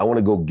healthy, I want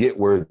to go get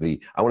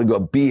worthy, I want to go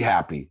be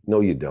happy.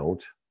 No, you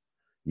don't.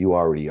 You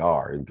already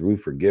are. And through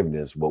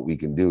forgiveness, what we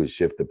can do is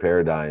shift the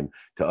paradigm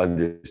to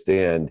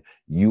understand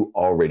you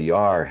already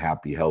are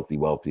happy, healthy,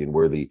 wealthy, and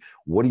worthy.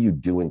 What are you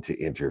doing to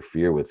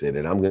interfere with it?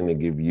 And I'm going to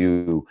give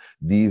you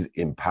these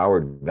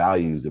empowered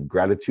values of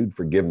gratitude,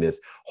 forgiveness,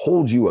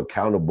 hold you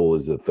accountable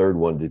is the 3rd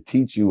one, to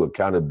teach you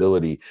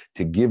accountability,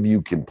 to give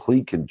you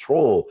complete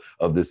control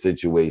of the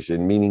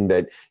situation, meaning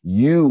that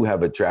you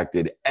have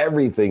attracted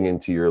everything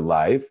into your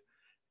life,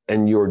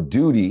 and your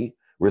duty,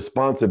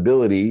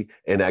 responsibility,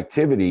 and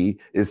activity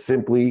is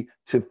simply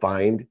to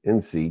find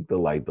and seek the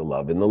light, the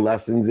love, and the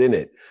lessons in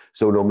it.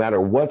 So no matter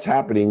what's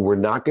happening, we're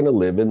not going to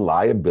live in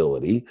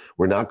liability.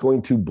 We're not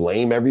going to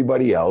blame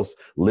everybody else,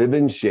 live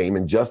in shame,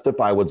 and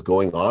justify what's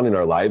going on in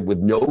our life with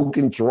no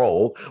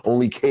control,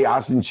 only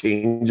chaos and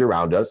change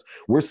around us.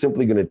 We're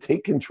simply going to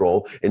take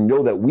control and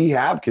know that we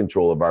have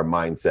control of our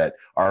mindset,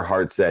 our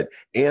heart set,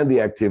 and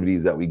the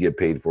activities that we get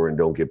paid for and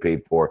don't get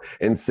paid for.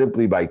 And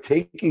simply by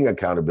taking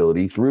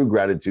accountability through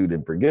gratitude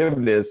and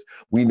forgiveness,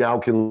 we now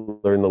can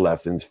learn the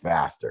lessons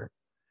faster.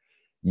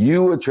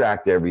 You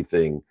attract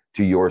everything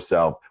to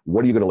yourself.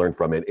 What are you going to learn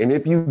from it? And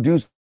if you do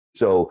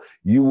so,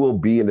 you will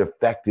be an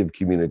effective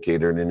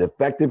communicator. And an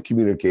effective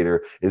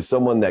communicator is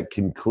someone that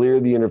can clear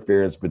the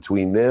interference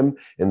between them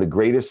and the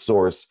greatest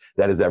source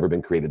that has ever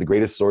been created, the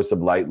greatest source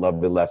of light,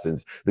 love, and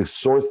lessons, the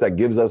source that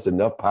gives us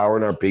enough power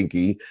in our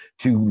pinky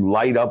to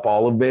light up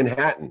all of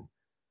Manhattan.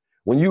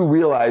 When you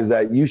realize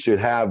that, you should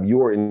have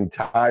your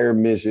entire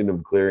mission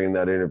of clearing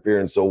that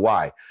interference. So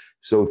why?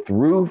 So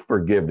through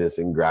forgiveness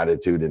and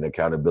gratitude and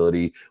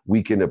accountability,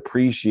 we can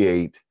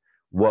appreciate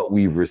what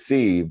we've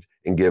received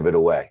and give it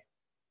away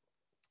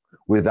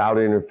without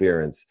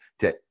interference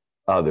to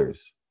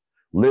others.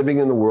 Living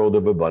in the world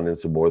of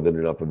abundance of more than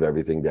enough of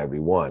everything to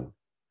everyone.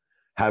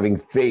 Having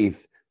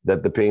faith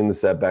that the pain, the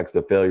setbacks,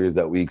 the failures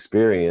that we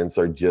experience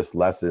are just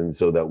lessons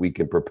so that we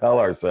can propel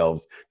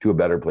ourselves to a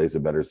better place, a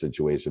better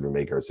situation, or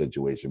make our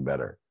situation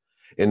better.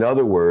 In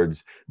other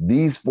words,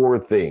 these 4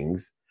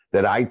 things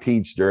that I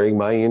teach during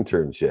my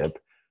internship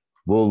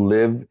will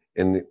live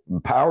and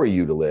empower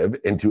you to live,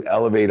 and to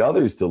elevate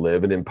others to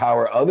live and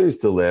empower others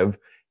to live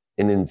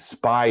an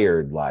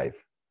inspired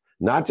life.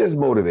 Not just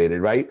motivated,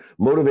 right?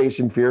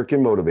 Motivation, fear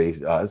can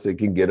motivate us. It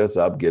can get us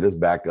up, get us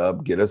back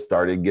up, get us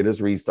started, get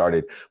us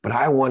restarted. But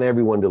I want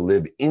everyone to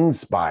live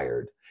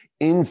inspired,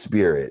 in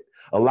spirit,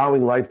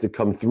 allowing life to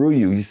come through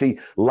you. You see,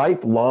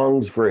 life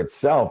longs for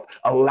itself.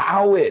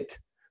 Allow it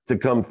to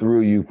come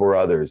through you for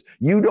others.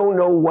 You don't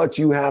know what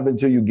you have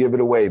until you give it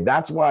away.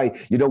 That's why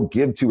you don't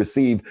give to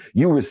receive.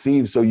 You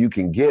receive so you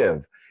can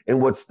give. And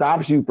what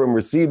stops you from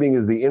receiving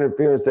is the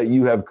interference that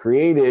you have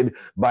created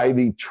by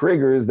the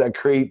triggers that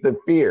create the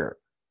fear.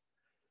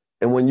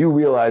 And when you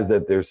realize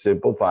that there's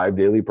simple 5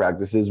 daily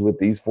practices with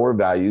these 4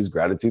 values,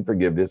 gratitude,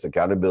 forgiveness,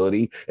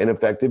 accountability, and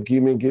effective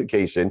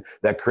communication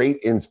that create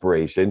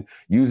inspiration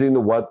using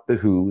the what, the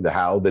who, the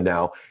how, the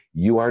now,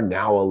 you are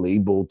now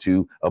able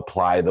to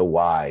apply the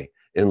why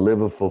and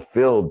live a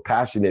fulfilled,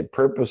 passionate,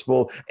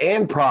 purposeful,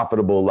 and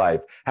profitable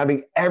life,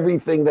 having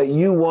everything that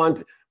you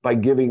want by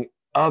giving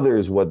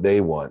others what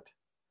they want.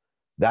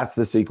 That's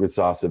the secret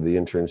sauce of the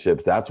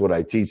internships. That's what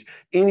I teach.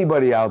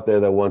 Anybody out there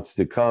that wants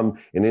to come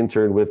and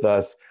intern with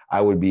us,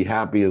 I would be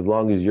happy as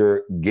long as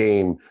you're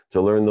game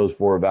to learn those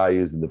 4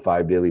 values and the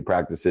 5 daily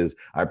practices.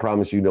 I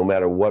promise you, no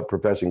matter what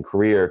profession,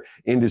 career,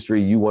 industry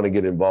you want to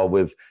get involved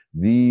with,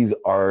 these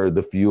are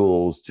the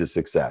fuels to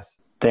success.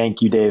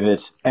 Thank you,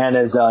 David. And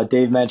as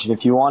Dave mentioned,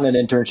 if you want an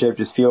internship,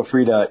 just feel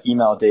free to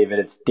email David.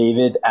 It's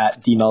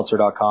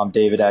david@dmeltzer.com,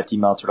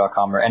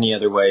 david@dmeltzer.com, or any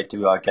other way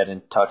to get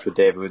in touch with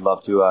David. We'd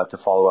love to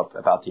follow up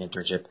about the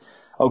internship.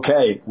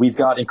 Okay, we've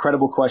got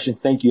incredible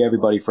questions. Thank you,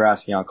 everybody, for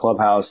asking on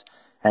Clubhouse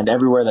and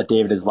everywhere that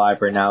David is live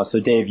right now.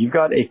 So, Dave, you've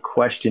got a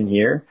question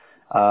here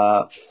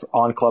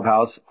on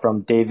Clubhouse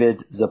from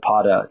David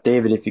Zapata.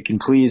 David, if you can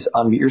please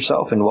unmute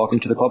yourself, and welcome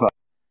to the Clubhouse.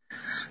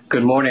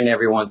 Good morning,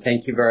 everyone.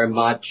 Thank you very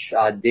much,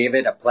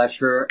 David. A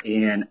pleasure,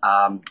 and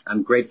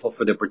I'm grateful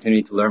for the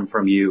opportunity to learn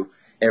from you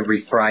every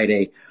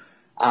Friday.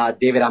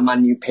 David, I'm a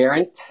new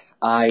parent.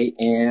 I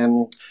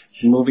am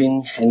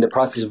in the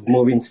process of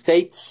moving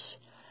states.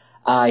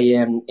 I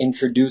am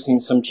introducing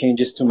some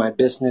changes to my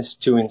business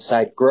to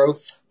incite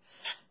growth.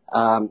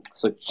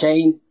 So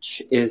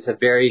change is a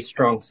very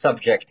strong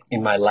subject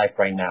in my life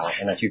right now,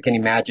 and as you can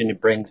imagine,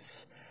 it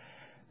brings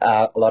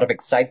a lot of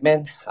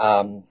excitement.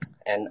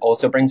 And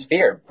also brings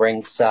fear,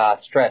 brings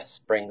stress,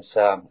 brings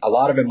a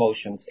lot of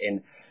emotions.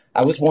 And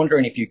I was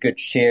wondering if you could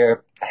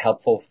share a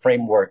helpful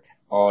framework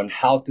on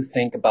how to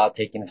think about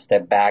taking a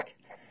step back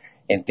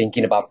and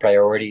thinking about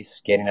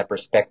priorities, getting a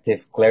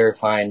perspective,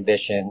 clarifying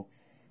vision.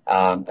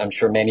 I'm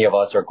sure many of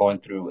us are going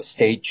through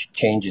stage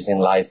changes in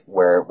life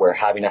where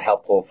having a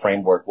helpful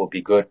framework will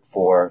be good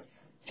for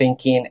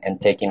thinking and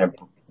taking a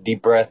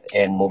deep breath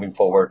and moving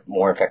forward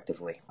more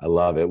effectively. I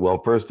love it. Well,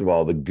 first of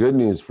all, the good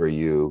news for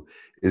you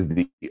is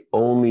the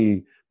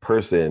only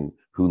person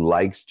who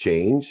likes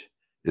change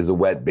is a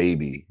wet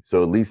baby.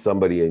 So at least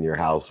somebody in your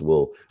house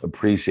will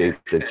appreciate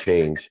the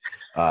change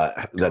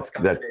that's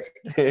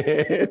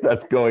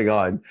going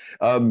on.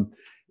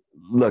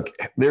 Look,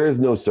 there is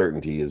no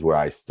certainty is where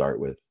I start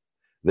with.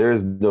 There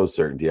is no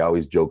certainty. I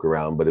always joke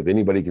around, but if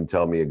anybody can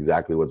tell me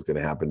exactly what's going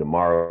to happen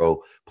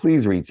tomorrow,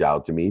 please reach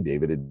out to me,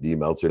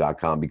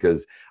 david@dmeltzer.com,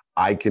 because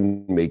I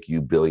can make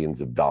you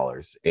billions of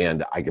dollars,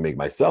 and I can make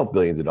myself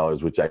billions of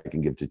dollars, which I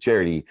can give to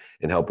charity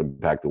and help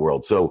impact the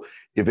world. So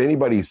if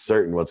anybody's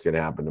certain what's going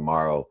to happen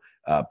tomorrow,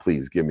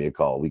 please give me a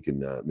call. We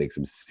can make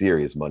some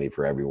serious money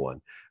for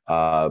everyone.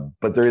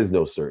 But there is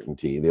no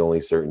certainty. The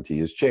only certainty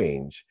is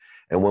change.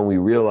 And when we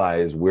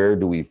realize where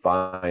do we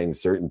find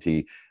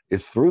certainty,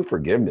 It's through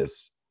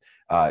forgiveness.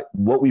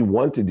 What we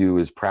want to do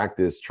is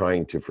practice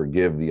trying to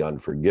forgive the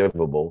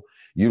unforgivable,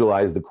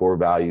 utilize the core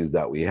values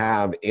that we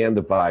have and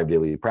the 5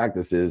 daily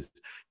practices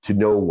to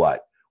know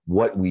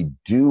what we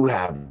do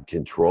have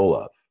control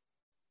of.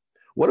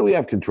 What do we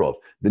have control of?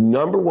 The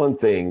number one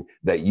thing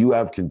that you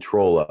have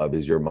control of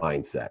is your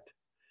mindset.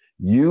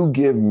 You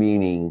give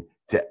meaning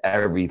to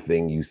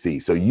everything you see.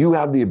 So you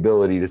have the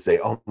ability to say,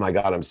 oh my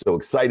God, I'm so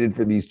excited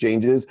for these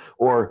changes,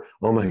 or,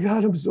 oh my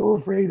God, I'm so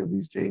afraid of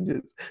these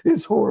changes.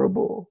 It's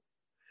horrible.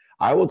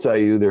 I will tell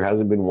you, there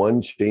hasn't been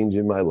one change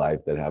in my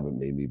life that haven't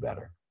made me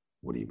better.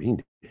 What do you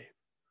mean, Dave?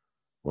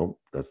 Well,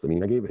 that's the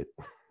meaning I gave it.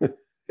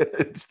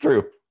 It's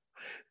true.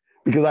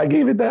 Because I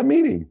gave it that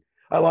meaning.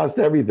 I lost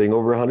everything,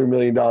 over $100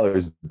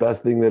 million,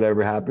 best thing that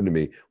ever happened to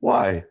me.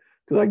 Why?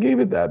 Because I gave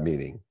it that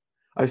meaning.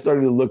 I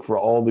started to look for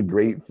all the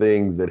great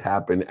things that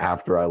happened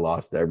after I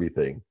lost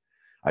everything.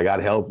 I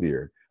got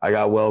healthier. I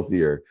got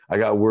wealthier. I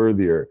got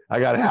worthier.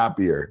 I got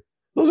happier.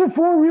 Those are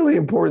 4 really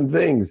important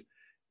things.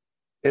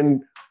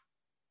 And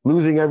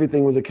losing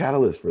everything was a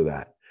catalyst for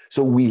that.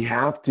 So we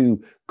have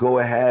to go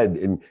ahead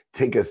and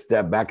take a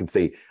step back and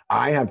say,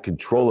 I have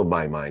control of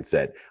my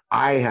mindset.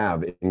 I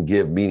have and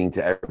give meaning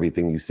to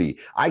everything you see.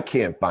 I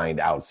can't find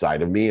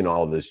outside of me and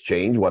all this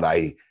change what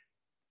I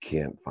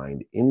can't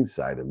find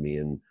inside of me.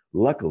 And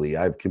luckily,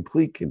 I have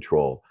complete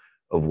control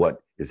of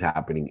what is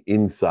happening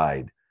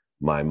inside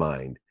my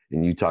mind.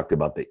 And you talked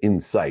about the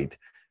insight.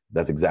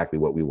 That's exactly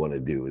what we want to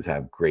do, is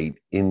have great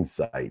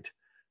insight.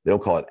 They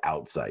don't call it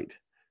outsight.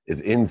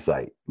 It's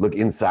insight. Look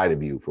inside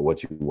of you for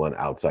what you want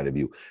outside of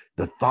you.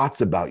 The thoughts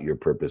about your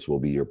purpose will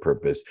be your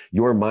purpose.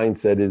 Your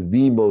mindset is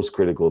the most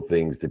critical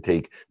things to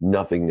take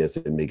nothingness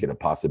and make it a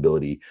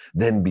possibility,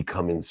 then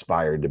become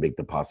inspired to make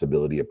the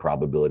possibility a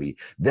probability,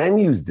 then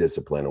use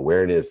discipline,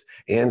 awareness,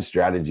 and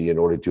strategy in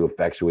order to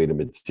effectuate a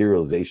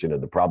materialization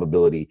of the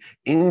probability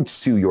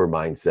into your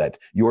mindset,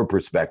 your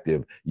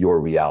perspective,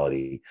 your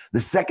reality. The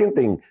second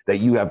thing that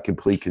you have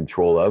complete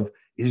control of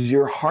is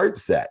your heart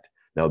set.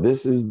 Now,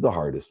 this is the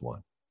hardest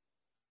one.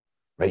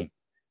 Right?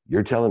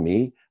 You're telling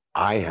me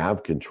I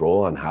have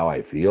control on how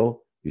I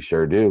feel? You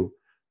sure do.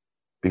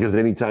 Because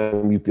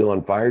anytime you feel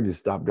on fire, just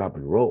stop, drop,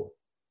 and roll.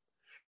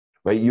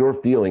 Right? Your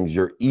feelings,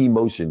 your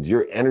emotions,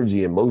 your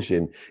energy and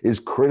motion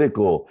is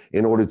critical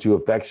in order to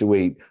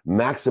effectuate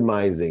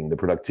maximizing the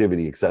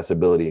productivity,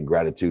 accessibility, and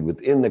gratitude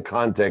within the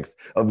context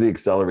of the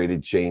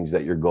accelerated change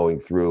that you're going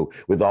through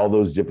with all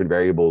those different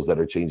variables that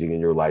are changing in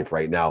your life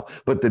right now.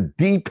 But the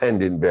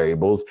dependent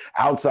variables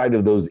outside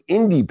of those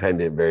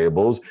independent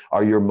variables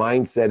are your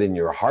mindset and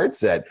your heart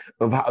set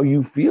of how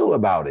you feel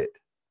about it.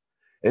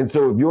 And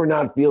so if you're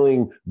not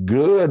feeling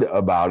good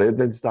about it,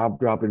 then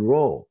stop, drop, and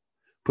roll.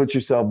 Put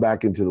yourself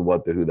back into the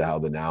what, the who, the how,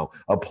 the now.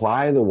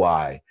 Apply the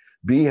why.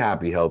 Be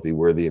happy, healthy,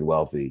 worthy, and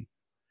wealthy.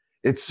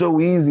 It's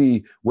so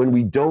easy when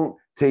we don't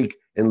take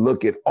and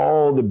look at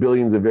all the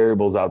billions of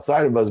variables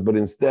outside of us, but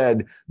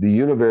instead the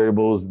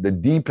univariables, the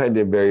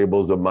dependent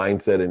variables of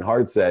mindset and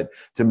heart set,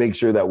 to make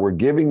sure that we're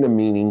giving the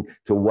meaning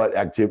to what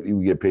activity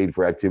we get paid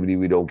for, activity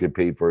we don't get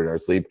paid for in our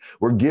sleep.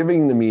 We're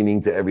giving the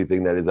meaning to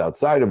everything that is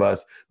outside of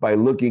us by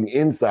looking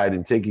inside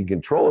and taking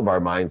control of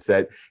our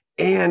mindset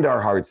and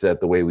our heart set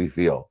the way we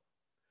feel.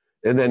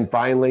 And then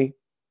finally,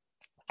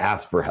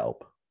 ask for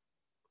help.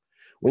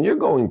 When you're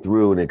going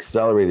through an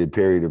accelerated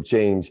period of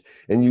change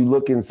and you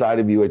look inside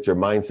of you at your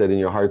mindset and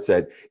your heart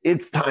set,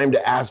 it's time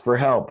to ask for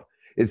help.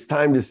 It's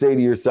time to say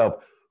to yourself,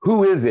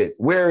 who is it?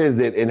 Where is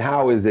it? And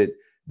how is it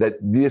that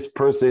this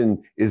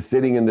person is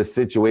sitting in the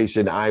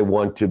situation I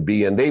want to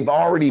be in? They've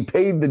already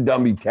paid the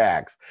dummy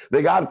tax.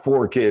 They got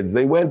 4 kids.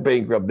 They went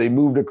bankrupt. They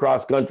moved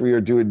across country or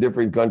to a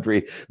different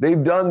country.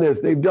 They've done this.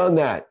 They've done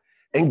that.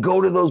 And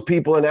go to those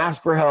people and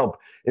ask for help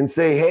and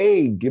say,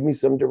 hey, give me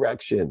some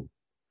direction.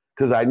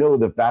 Because I know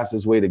the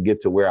fastest way to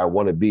get to where I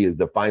want to be is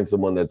to find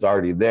someone that's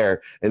already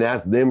there and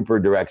ask them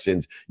for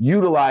directions,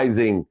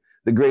 utilizing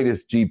the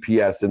greatest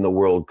GPS in the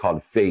world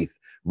called faith,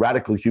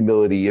 radical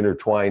humility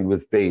intertwined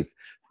with faith,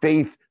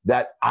 faith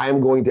that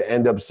I'm going to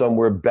end up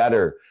somewhere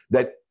better,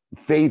 that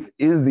faith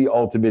is the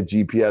ultimate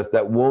GPS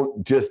that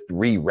won't just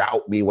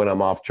reroute me when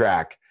I'm off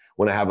track,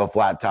 when I have a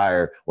flat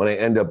tire, when I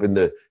end up in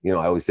the, I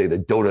always say the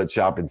donut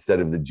shop instead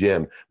of the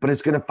gym, but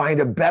it's going to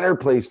find a better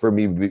place for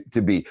me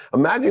to be.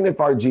 Imagine if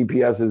our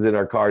GPSs in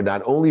our car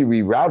not only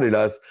rerouted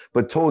us,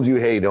 but told you,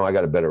 hey, no, I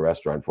got a better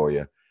restaurant for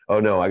you.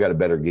 Oh no, I got a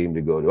better game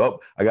to go to. Oh,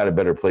 I got a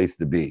better place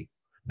to be.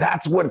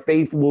 That's what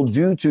faith will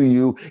do to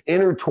you,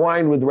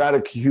 intertwined with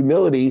radical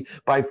humility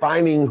by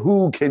finding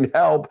who can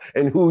help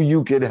and who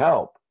you can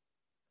help.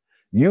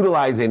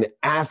 Utilizing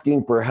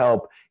asking for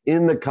help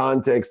in the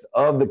context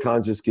of the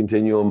conscious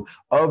continuum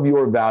of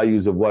your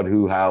values of what,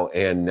 who, how,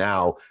 and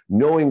now,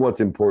 knowing what's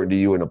important to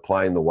you and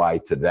applying the why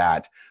to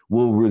that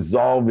will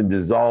resolve and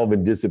dissolve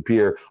and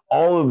disappear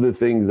all of the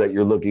things that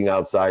you're looking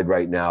outside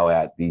right now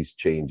at these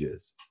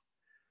changes.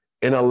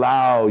 And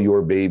allow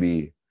your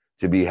baby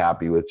to be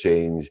happy with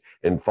change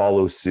and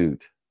follow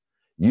suit.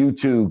 You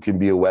too can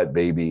be a wet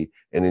baby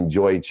and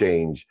enjoy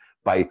change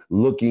by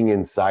looking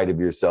inside of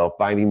yourself,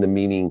 finding the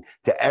meaning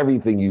to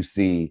everything you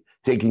see,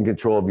 taking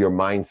control of your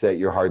mindset,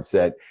 your heart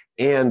set,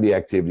 and the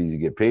activities you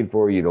get paid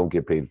for, you don't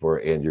get paid for,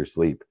 and your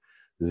sleep.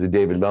 This is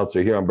David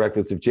Meltzer here on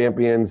Breakfast of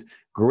Champions.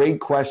 Great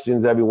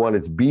questions, everyone.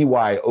 It's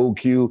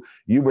BYOQ.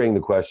 You bring the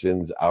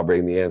questions, I'll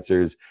bring the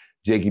answers.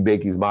 Jakey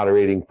Bakey's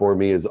moderating for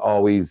me as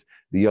always.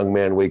 The young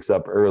man wakes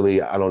up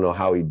early. I don't know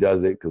how he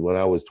does it, because when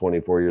I was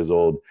 24 years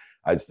old,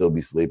 I'd still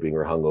be sleeping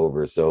or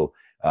hungover. So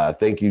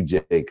thank you,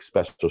 Jake.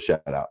 Special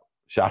shout out.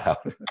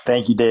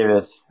 Thank you,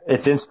 David.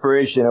 It's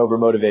inspiration over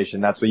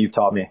motivation. That's what you've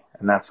taught me,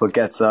 and that's what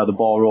gets the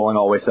ball rolling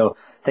always. So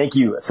thank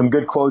you. Some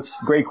good quotes,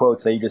 great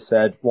quotes that you just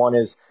said. One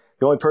is,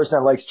 the only person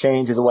that likes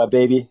change is a wet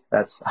baby.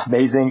 That's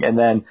amazing. And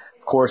then,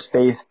 of course,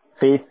 faith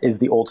is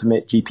the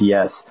ultimate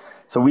GPS.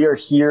 So we are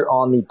here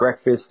on the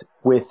Breakfast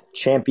with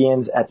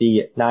Champions at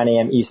the 9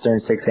 a.m. Eastern,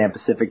 6 a.m.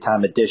 Pacific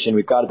time edition.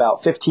 We've got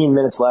about 15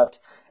 minutes left.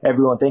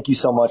 Everyone, thank you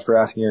so much for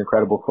asking your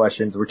incredible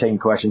questions. We're taking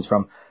questions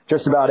from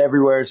just about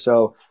everywhere,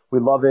 so we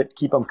love it.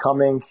 Keep them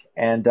coming.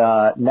 And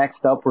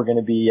next up, we're going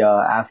to be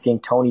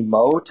asking Tony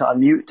Mo to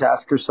unmute to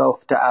ask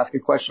herself to ask a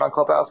question on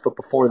Clubhouse. But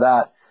before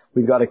that,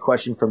 we've got a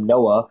question from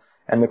Noah.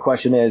 And the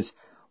question is,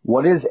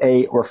 what is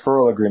a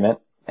referral agreement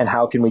and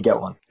how can we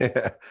get one?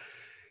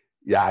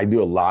 Yeah, I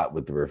do a lot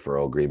with the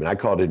referral agreement. I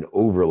call it an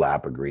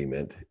overlap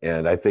agreement.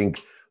 And I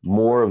think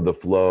more of the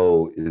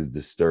flow is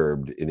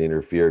disturbed and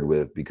interfered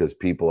with because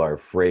people are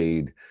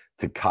afraid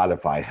to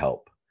codify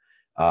help.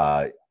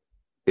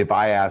 If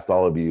I asked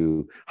all of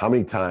you, how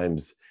many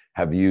times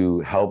have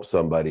you helped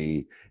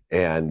somebody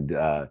and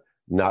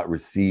not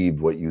received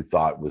what you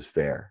thought was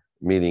fair?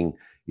 Meaning,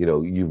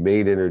 you've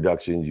made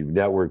introductions, you've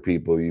networked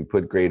people, you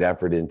put great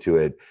effort into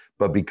it,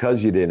 but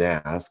because you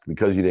didn't ask,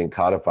 because you didn't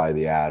codify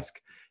the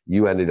ask,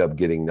 you ended up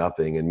getting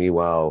nothing. And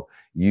meanwhile,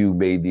 you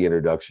made the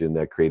introduction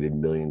that created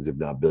millions, if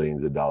not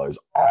billions of dollars.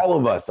 All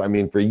of us,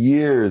 for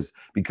years,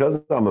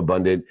 because I'm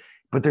abundant,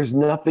 but there's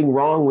nothing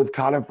wrong with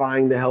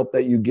codifying the help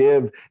that you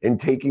give and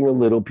taking a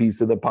little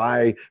piece of the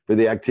pie for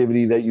the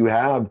activity that you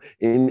have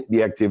in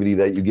the activity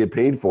that you get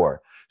paid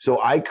for. So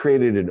I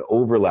created an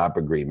overlap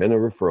agreement, a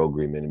referral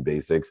agreement in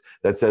basics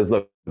that says,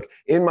 look,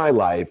 in my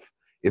life,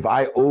 if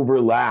I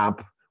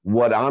overlap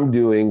what I'm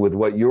doing with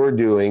what you're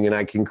doing and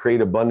I can create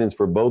abundance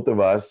for both of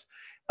us,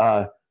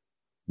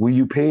 will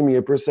you pay me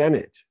a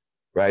percentage?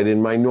 Right?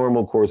 In my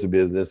normal course of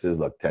business is,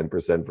 look,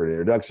 10% for an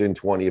introduction,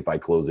 20 if I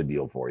close a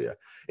deal for you.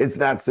 It's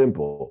that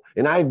simple.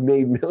 And I've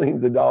made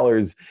millions of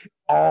dollars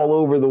all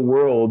over the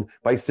world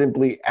by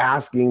simply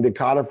asking to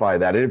codify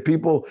that. And if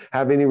people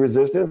have any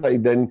resistance, I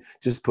then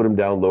just put them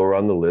down lower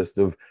on the list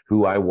of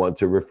who I want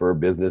to refer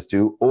business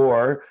to,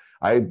 or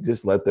I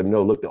just let them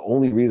know, look, the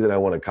only reason I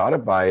want to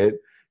codify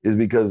it is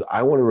because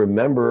I want to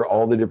remember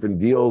all the different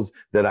deals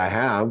that I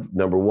have,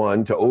 number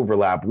one, to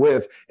overlap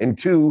with, and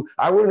two,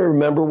 I want to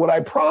remember what I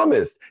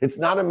promised. It's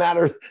not a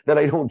matter that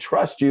I don't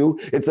trust you.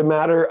 It's a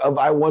matter of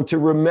I want to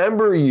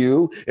remember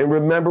you and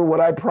remember what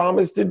I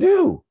promised to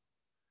do.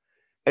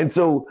 And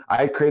so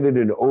I created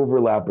an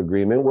overlap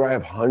agreement where I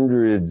have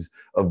hundreds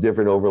of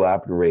different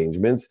overlap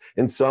arrangements,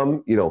 and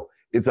some,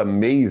 it's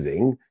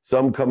amazing.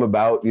 Some come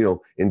about,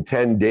 in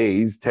 10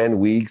 days, 10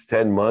 weeks,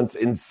 10 months,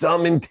 and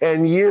some in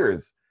 10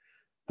 years.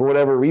 For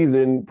whatever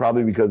reason,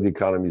 probably because the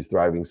economy is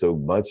thriving so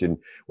much and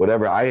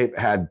whatever, I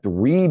had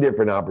 3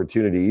 different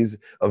opportunities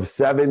of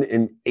 7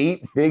 and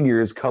 8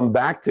 figures come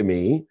back to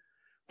me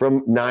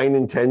from 9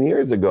 and 10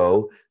 years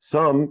ago,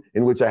 some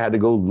in which I had to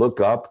go look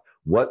up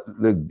what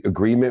the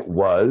agreement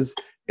was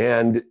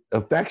and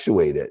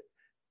effectuate it.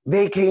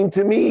 They came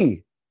to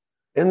me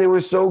and they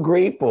were so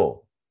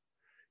grateful.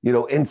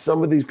 And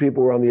some of these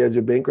people were on the edge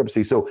of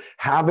bankruptcy. So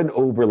have an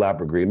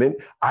overlap agreement.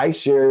 I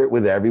share it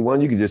with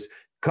everyone. You can just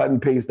cut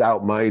and paste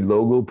out my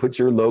logo, put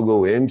your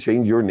logo in,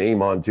 change your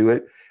name onto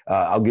it.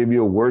 I'll give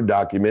you a Word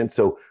document.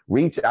 So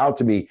reach out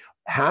to me.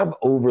 Have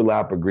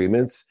overlap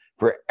agreements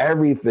for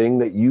everything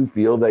that you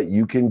feel that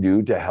you can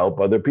do to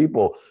help other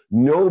people.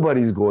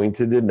 Nobody's going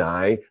to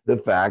deny the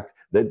fact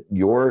that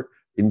you're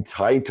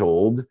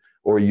entitled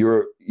or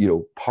you're,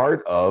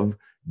 part of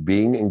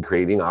being and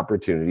creating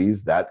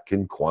opportunities that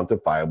can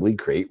quantifiably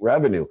create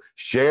revenue.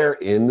 Share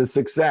in the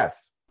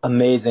success.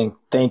 Amazing.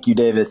 Thank you,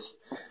 David.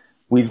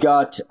 We've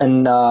got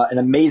an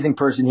amazing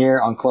person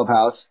here on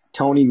Clubhouse,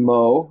 Tony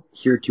Mo,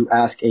 here to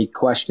ask a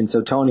question.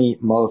 So Tony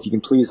Mo, if you can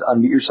please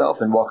unmute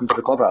yourself and welcome to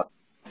the Clubhouse.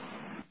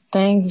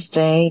 Thanks,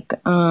 Jake.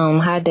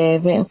 Hi,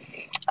 David.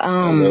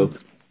 Hello.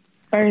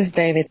 First,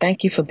 David,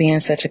 thank you for being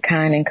such a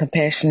kind and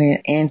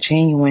compassionate and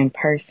genuine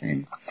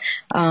person.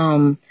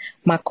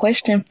 My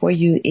question for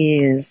you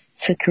is,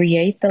 to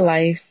create the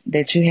life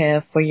that you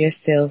have for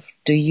yourself,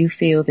 do you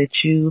feel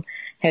that you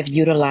have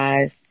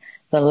utilized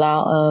the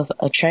law of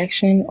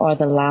attraction or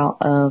the law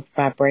of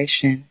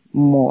vibration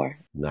more?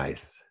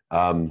 Nice.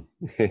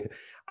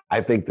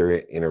 I think they're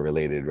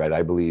interrelated, right?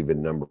 I believe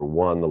in number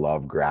one, the law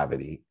of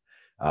gravity,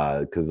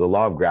 because the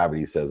law of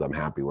gravity says I'm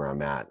happy where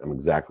I'm at. I'm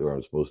exactly where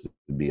I'm supposed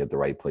to be at the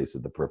right place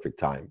at the perfect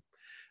time.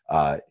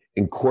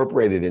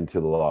 Incorporated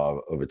into the law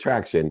of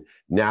attraction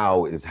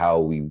now is how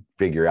we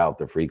figure out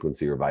the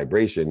frequency or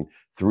vibration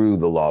through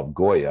the law of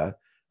Goya,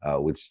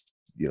 which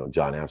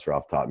John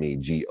Assaraf taught me,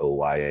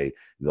 GOYA,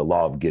 the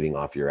law of getting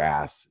off your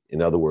ass.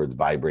 In other words,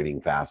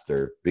 vibrating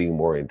faster, being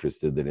more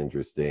interested than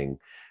interesting,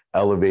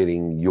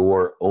 elevating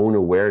your own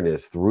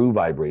awareness through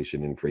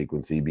vibration and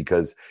frequency,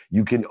 because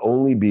you can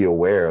only be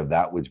aware of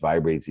that which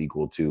vibrates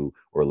equal to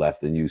or less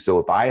than you. So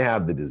if I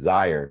have the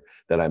desire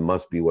that I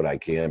must be what I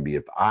can be,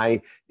 if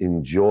I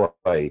enjoy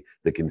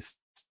the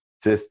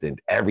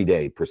consistent,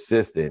 everyday,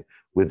 persistent,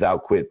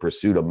 without quit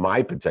pursuit of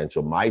my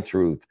potential, my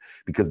truth,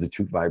 because the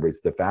truth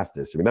vibrates the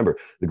fastest. Remember,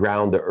 the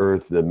ground, the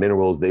earth, the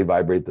minerals, they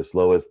vibrate the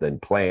slowest, then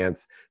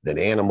plants, then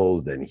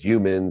animals, then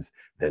humans,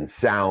 then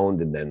sound,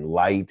 and then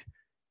light.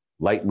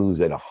 Light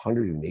moves at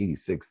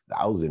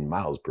 186,000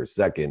 miles per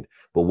second.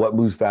 But what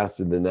moves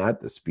faster than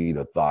that? The speed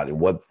of thought. And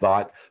what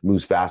thought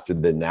moves faster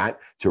than that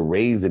to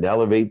raise and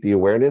elevate the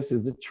awareness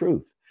is the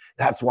truth.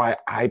 That's why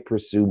I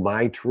pursue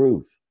my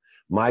truth,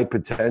 my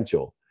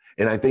potential.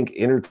 And I think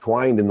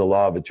intertwined in the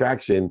law of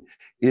attraction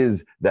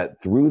is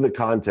that through the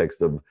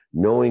context of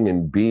knowing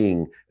and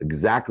being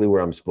exactly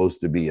where I'm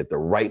supposed to be at the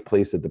right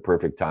place at the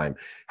perfect time,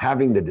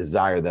 having the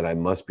desire that I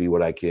must be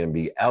what I can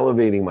be,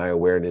 elevating my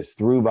awareness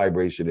through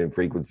vibration and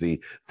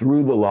frequency,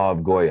 through the law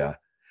of Goya,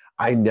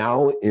 I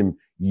now am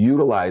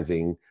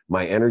utilizing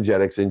my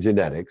energetics and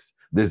genetics,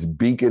 this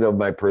beacon of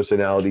my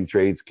personality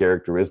traits,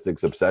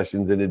 characteristics,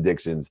 obsessions, and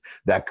addictions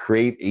that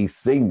create a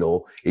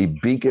signal, a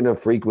beacon of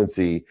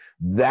frequency,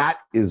 that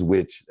is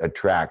which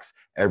attracts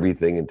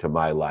everything into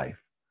my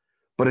life.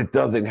 But it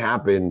doesn't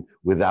happen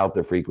without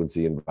the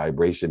frequency and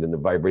vibration. And the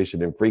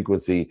vibration and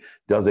frequency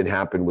doesn't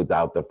happen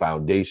without the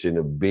foundation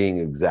of being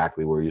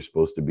exactly where you're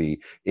supposed to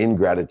be, in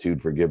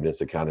gratitude,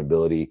 forgiveness,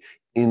 accountability,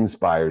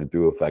 inspired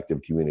through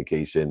effective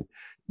communication,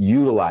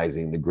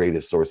 utilizing the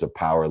greatest source of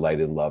power,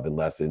 light, and love and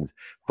lessons,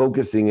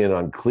 focusing in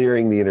on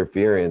clearing the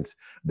interference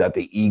that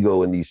the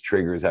ego and these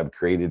triggers have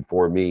created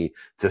for me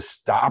to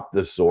stop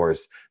the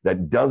source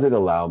that doesn't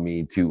allow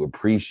me to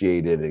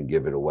appreciate it and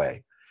give it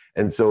away.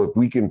 And so if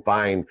we can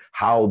find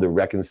how the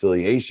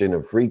reconciliation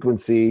of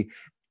frequency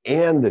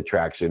and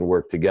attraction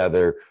work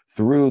together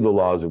through the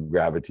laws of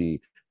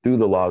gravity, through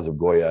the laws of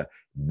Goya,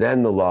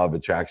 then the law of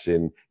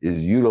attraction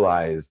is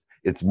utilized.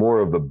 It's more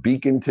of a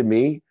beacon to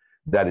me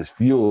that is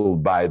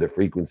fueled by the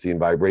frequency and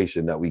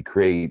vibration that we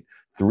create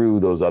through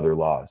those other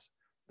laws.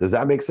 Does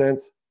that make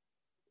sense?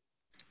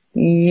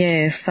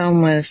 Yeah, so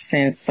much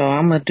sense. So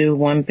I'm going to do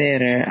one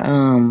better.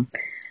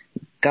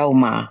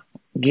 Goma,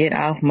 get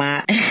off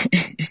my...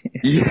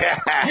 Yeah,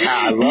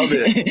 I love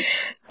it.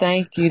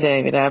 Thank you,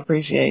 David. I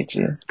appreciate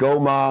you. Go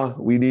Ma,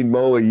 we need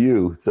more of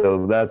you.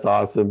 So that's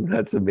awesome.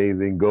 That's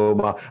amazing. Go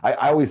Ma. I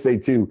always say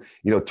too,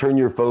 turn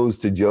your foes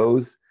to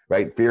Joes,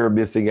 right? Fear of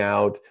missing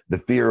out, the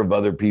fear of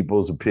other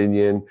people's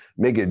opinion.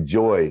 Make it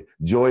joy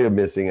of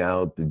missing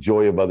out, the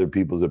joy of other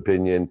people's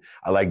opinion.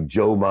 I like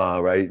Joe Ma,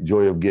 right?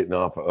 Joy of getting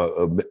off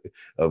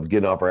of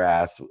getting off our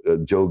ass,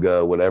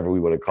 Joga, whatever we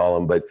want to call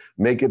them. But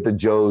make it the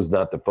Joes,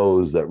 not the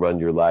foes, that run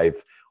your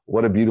life.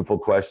 What a beautiful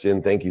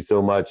question. Thank you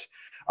so much.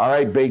 All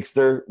right,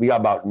 Bakester, we got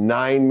about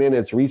 9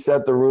 minutes.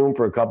 Reset the room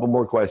for a couple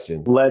more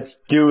questions. Let's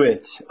do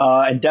it.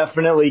 And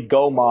definitely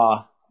go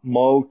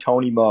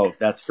Tony Mo.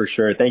 That's for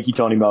sure. Thank you,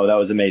 Tony Mo. That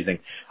was amazing.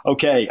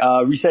 Okay,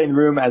 resetting the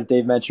room. As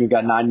Dave mentioned, we've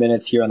got 9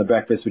 minutes here on the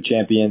Breakfast with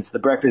Champions, the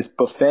Breakfast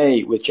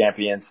Buffet with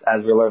Champions,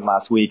 as we learned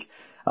last week.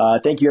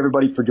 Thank you,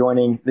 everybody, for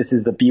joining. This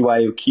is the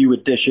BYOQ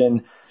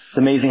edition. It's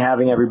amazing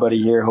having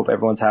everybody here. Hope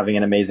everyone's having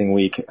an amazing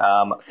week.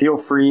 Feel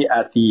free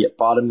at the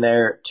bottom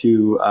there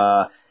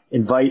to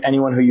invite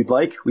anyone who you'd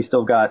like. We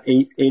still got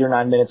eight or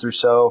 9 minutes or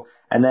so.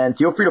 And then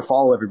feel free to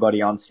follow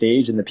everybody on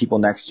stage and the people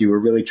next to you. We're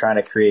really trying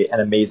to create an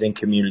amazing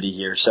community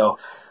here. So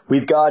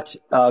we've got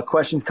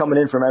questions coming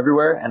in from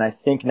everywhere. And I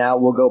think now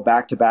we'll go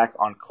back to back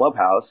on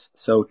Clubhouse.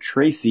 So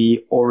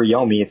Tracy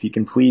Oriomi, if you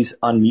can please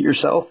unmute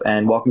yourself,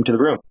 and welcome to the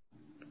room.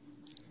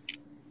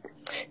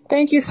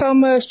 Thank you so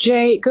much,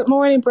 Jay. Good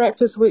morning,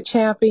 Breakfast with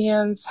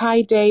Champions.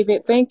 Hi,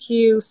 David. Thank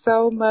you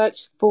so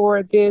much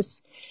for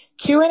this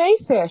Q&A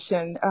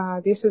session.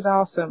 This is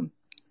awesome.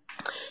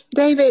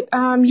 David,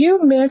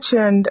 you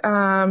mentioned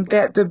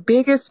that the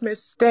biggest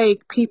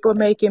mistake people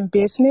make in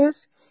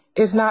business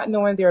is not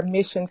knowing their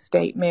mission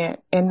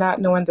statement and not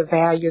knowing the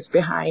values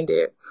behind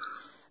it.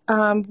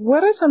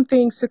 What are some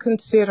things to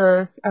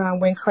consider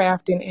when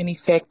crafting an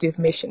effective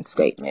mission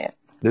statement?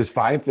 There's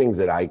 5 things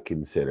that I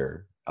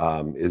consider.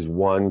 Is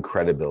one,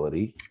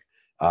 credibility.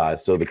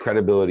 So the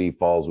credibility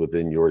falls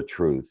within your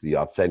truth, the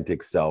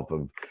authentic self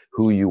of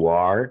who you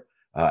are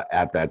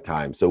at that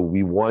time. So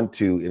we want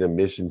to, in a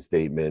mission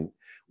statement,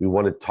 we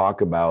want to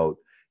talk about,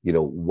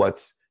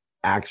 what's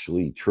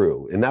actually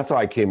true. And that's how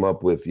I came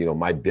up with,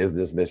 my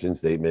business mission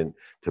statement: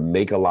 to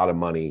make a lot of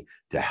money,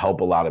 to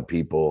help a lot of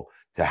people,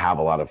 to have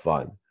a lot of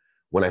fun.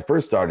 When I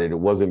first started, it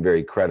wasn't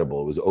very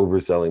credible. It was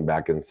overselling,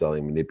 back end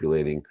selling,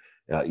 manipulating,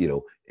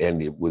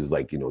 and it was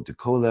like, to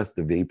coalesce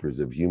the vapors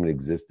of human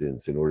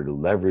existence in order to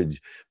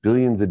leverage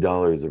billions of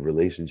dollars of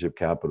relationship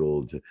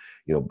capital to,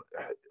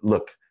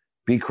 look,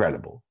 be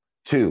credible.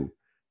 2,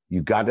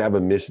 You got to have a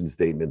mission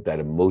statement that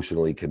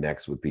emotionally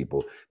connects with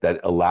people, that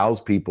allows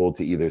people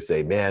to either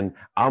say, man,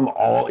 I'm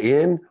all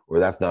in, or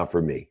that's not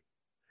for me.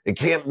 It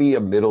can't be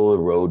a middle of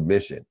the road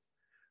mission,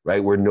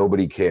 right? Where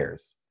nobody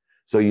cares.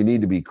 So you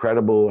need to be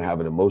credible, have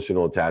an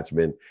emotional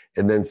attachment,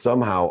 and then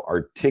somehow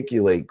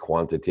articulate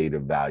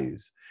quantitative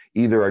values.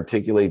 Either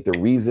articulate the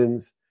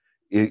reasons,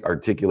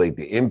 articulate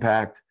the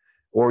impact,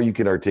 or you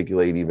can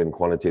articulate even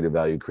quantitative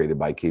value created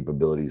by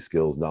capability,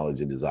 skills,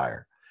 knowledge, and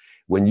desire.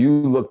 When you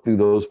look through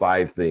those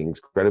 5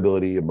 things,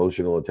 credibility,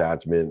 emotional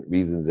attachment,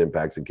 reasons,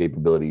 impacts, and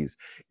capabilities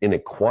in a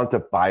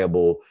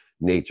quantifiable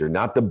nature,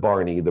 not the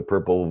Barney, the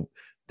purple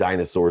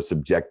dinosaur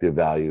subjective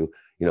value.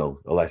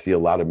 I see a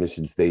lot of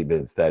mission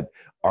statements that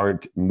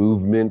aren't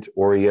movement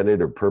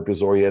oriented or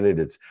purpose oriented.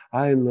 It's,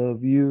 I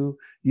love you,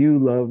 you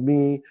love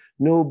me,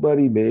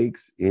 nobody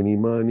makes any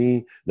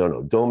money.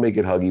 No, don't make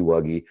it huggy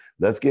wuggy.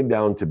 Let's get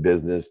down to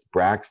business,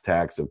 brass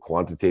tacks of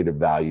quantitative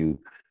value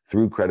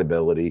through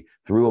credibility,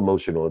 through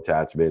emotional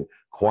attachment,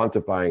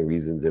 quantifying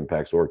reasons,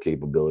 impacts, or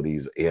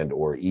capabilities, and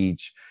or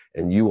each,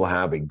 and you will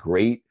have a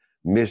great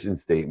mission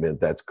statement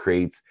that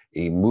creates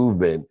a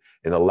movement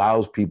and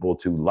allows people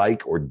to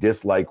like or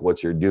dislike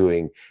what you're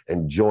doing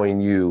and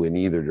join you in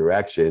either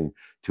direction,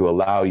 to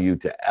allow you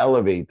to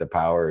elevate the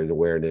power and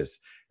awareness,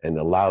 and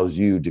allows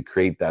you to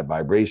create that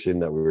vibration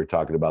that we were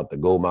talking about, the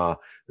Goma,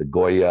 the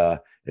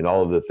Goya, and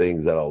all of the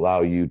things that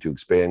allow you to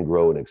expand,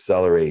 grow, and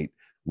accelerate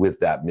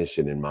with that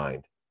mission in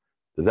mind.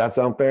 Does that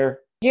sound fair?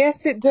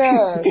 Yes, it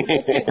does.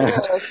 Yes, it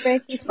does.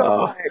 Thank you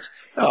so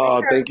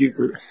much. Thank you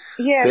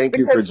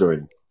for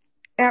joining.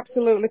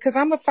 Absolutely, because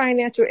I'm a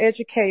financial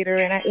educator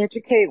and I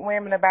educate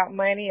women about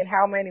money and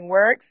how money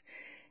works.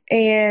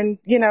 And,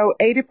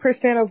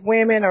 80% of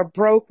women are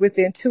broke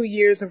within 2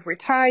 years of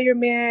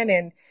retirement,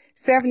 and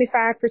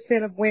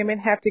 75% of women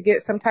have to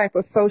get some type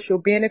of social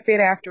benefit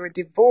after a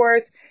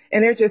divorce.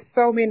 And there are just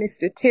so many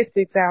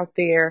statistics out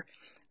there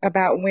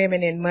about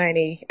women and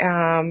money.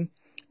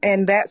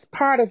 And that's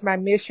part of my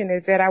mission,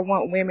 is that I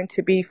want women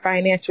to be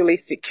financially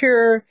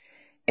secure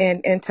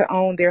and to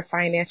own their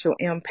financial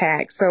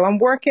impact. So I'm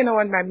working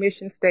on my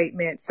mission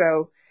statement.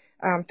 So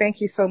thank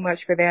you so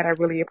much for that. I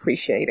really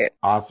appreciate it.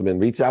 Awesome. And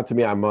reach out to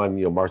me. I'm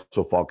on,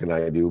 Marshall Falk and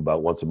I do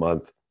about once a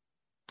month.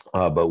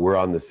 But we're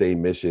on the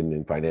same mission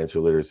in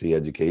financial literacy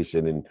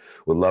education and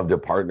would love to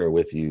partner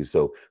with you.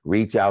 So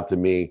reach out to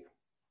me.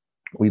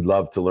 We'd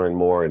love to learn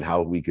more and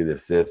how we could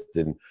assist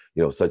in,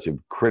 such a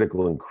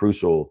critical and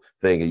crucial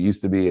thing. It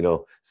used to be,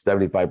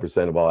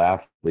 75% of all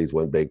athletes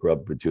went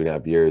bankrupt for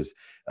 2.5 years.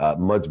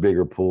 Much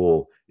bigger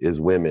pool is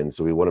women.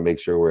 So we want to make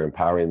sure we're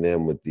empowering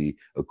them with the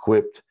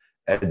equipped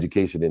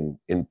education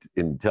and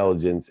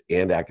intelligence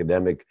and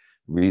academic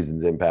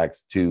reasons,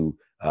 impacts to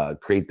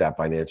create that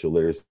financial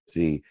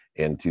literacy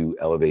and to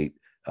elevate,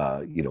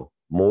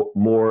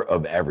 more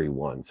of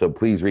everyone. So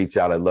please reach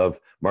out.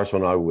 Marshall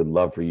and I would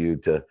love for you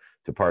to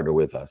partner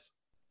with us.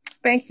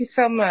 Thank you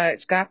so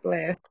much. God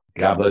bless.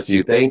 God bless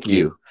you. Thank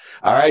you.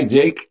 All right,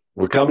 Jake,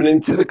 we're coming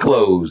into the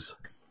close.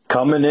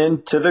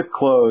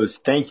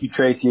 Thank you,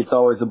 Tracy. It's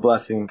always a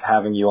blessing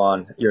having you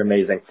on. You're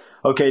amazing.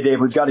 Okay, Dave,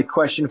 we've got a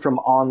question from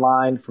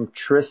online from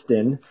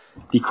Tristan.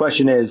 The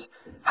question is,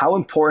 how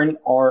important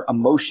are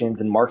emotions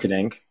in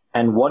marketing,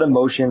 and what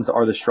emotions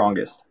are the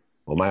strongest?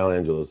 Well,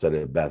 Maya Angelou said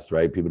it best,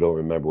 right? People don't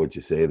remember what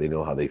you say. They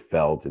know how they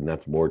felt. And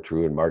that's more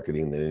true in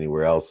marketing than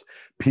anywhere else.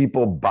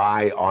 People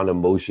buy on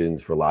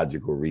emotions for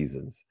logical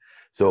reasons.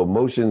 So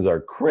emotions are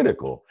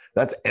critical.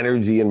 That's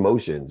energy and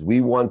motions. We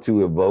want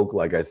to evoke,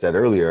 like I said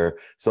earlier,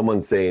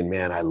 someone saying,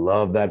 man, I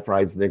love that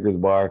fried Snickers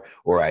bar,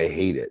 or I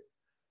hate it.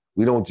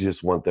 We don't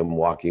just want them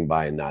walking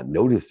by and not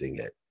noticing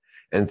it.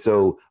 And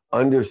so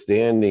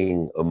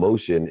understanding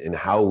emotion and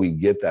how we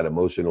get that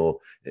emotional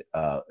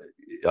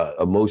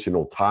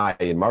tie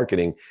in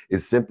marketing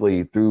is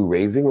simply through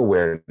raising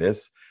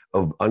awareness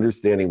of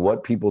understanding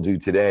what people do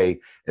today,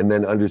 and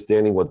then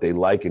understanding what they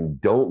like and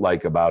don't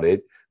like about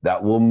it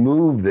that will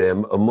move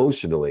them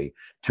emotionally,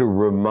 to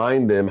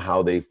remind them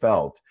how they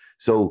felt.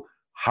 So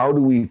how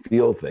do we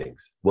feel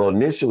things? Well,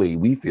 initially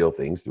we feel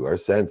things through our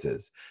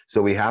senses.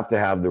 So we have to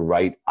have the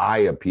right eye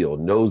appeal,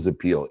 nose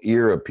appeal,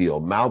 ear appeal,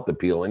 mouth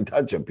appeal, and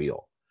touch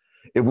appeal.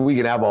 If we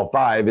can have all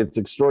 5, it's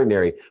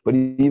extraordinary. But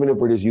even if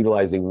we're just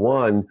utilizing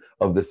one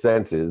of the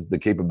senses, the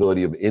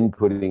capability of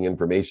inputting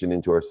information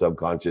into our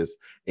subconscious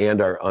and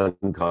our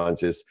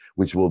unconscious,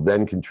 which will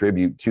then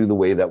contribute to the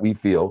way that we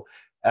feel,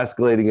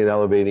 escalating and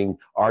elevating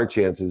our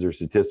chances or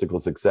statistical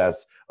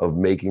success of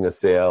making a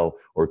sale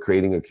or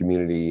creating a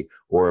community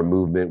or a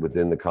movement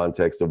within the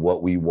context of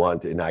what we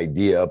want, an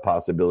idea,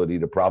 possibility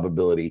to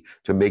probability,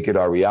 to make it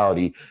our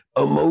reality.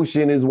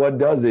 Emotion is what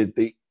does it.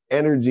 The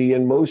energy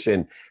and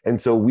motion.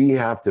 And so we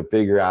have to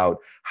figure out,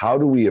 how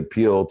do we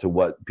appeal to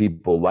what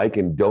people like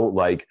and don't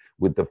like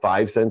with the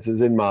 5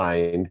 senses in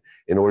mind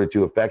in order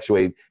to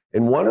effectuate.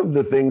 And one of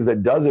the things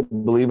that does it,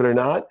 believe it or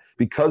not,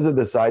 because of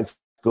the size,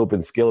 scope,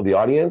 and scale of the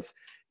audience,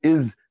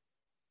 is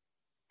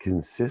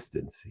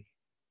consistency.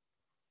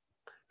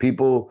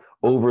 People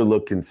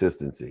overlook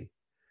consistency.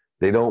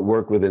 They don't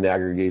work with an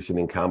aggregation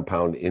and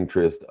compound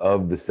interest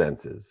of the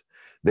senses.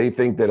 They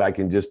think that I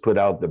can just put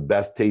out the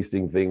best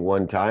tasting thing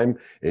one time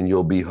and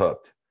you'll be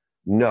hooked.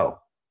 No.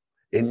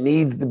 It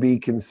needs to be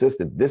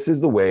consistent. This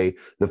is the way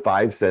the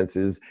five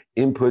senses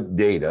input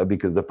data,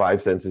 because the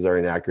five senses are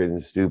inaccurate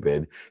and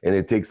stupid. And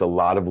it takes a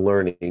lot of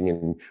learning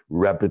and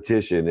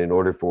repetition in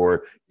order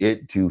for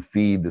it to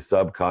feed the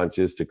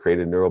subconscious to create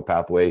a neural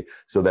pathway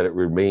so that it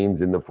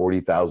remains in the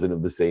 40,000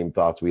 of the same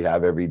thoughts we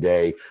have every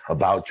day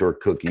about your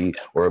cookie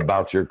or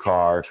about your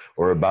car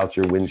or about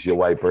your windshield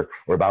wiper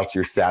or about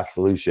your SaaS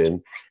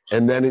solution.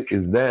 And then it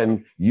is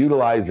then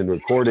utilized and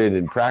recorded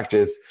and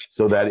practiced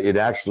so that it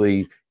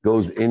actually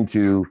goes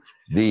into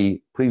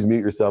the, please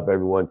mute yourself,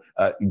 everyone,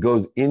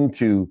 goes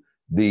into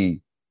the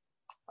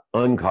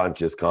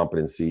unconscious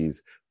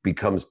competencies,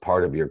 becomes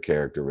part of your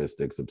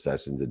characteristics,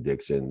 obsessions,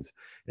 addictions.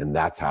 And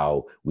that's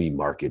how we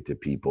market to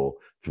people,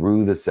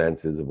 through the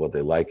senses of what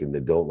they like and they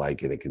don't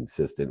like, in a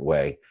consistent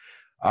way.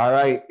 All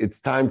right,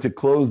 it's time to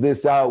close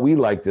this out. We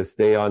like to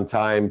stay on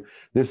time.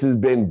 This has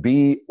been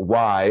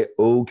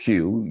BYOQ.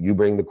 You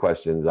bring the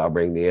questions, I'll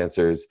bring the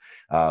answers.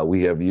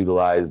 We have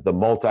utilized the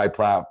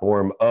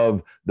multi-platform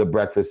of the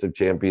Breakfast of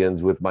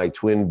Champions with my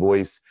twin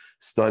voice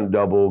stunt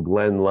double,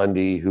 Glenn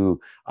Lundy,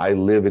 who I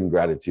live in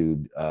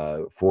gratitude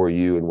for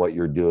you and what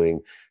you're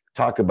doing.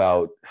 Talk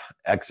about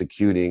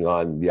executing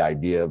on the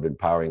idea of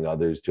empowering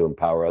others to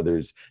empower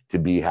others to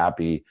be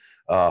happy.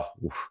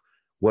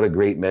 What a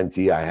great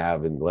mentee I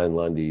have in Glenn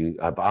Lundy.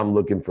 If I'm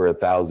looking for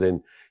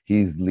 1,000,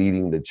 he's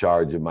leading the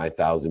charge of my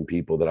 1,000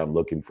 people that I'm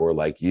looking for,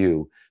 like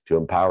you, to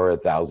empower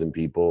 1,000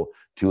 people,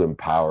 to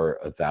empower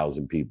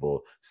 1,000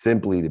 people,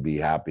 simply to be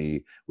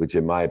happy, which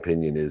in my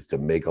opinion is to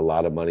make a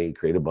lot of money,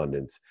 create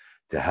abundance,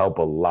 to help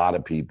a lot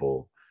of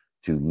people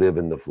to live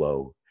in the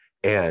flow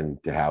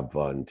and to have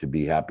fun, to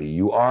be happy.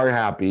 You are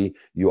happy,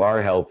 you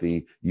are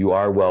healthy, you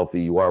are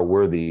wealthy, you are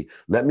worthy.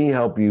 Let me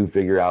help you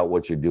figure out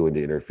what you're doing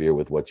to interfere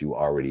with what you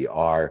already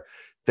are.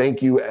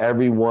 Thank you,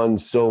 everyone,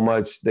 so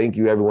much. Thank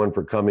you, everyone,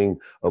 for coming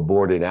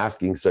aboard and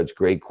asking such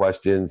great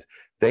questions.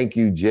 Thank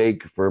you,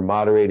 Jake, for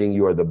moderating.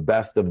 You are the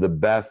best of the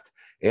best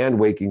and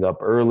waking up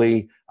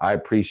early. I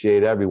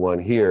appreciate everyone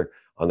here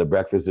on the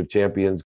Breakfast of Champions.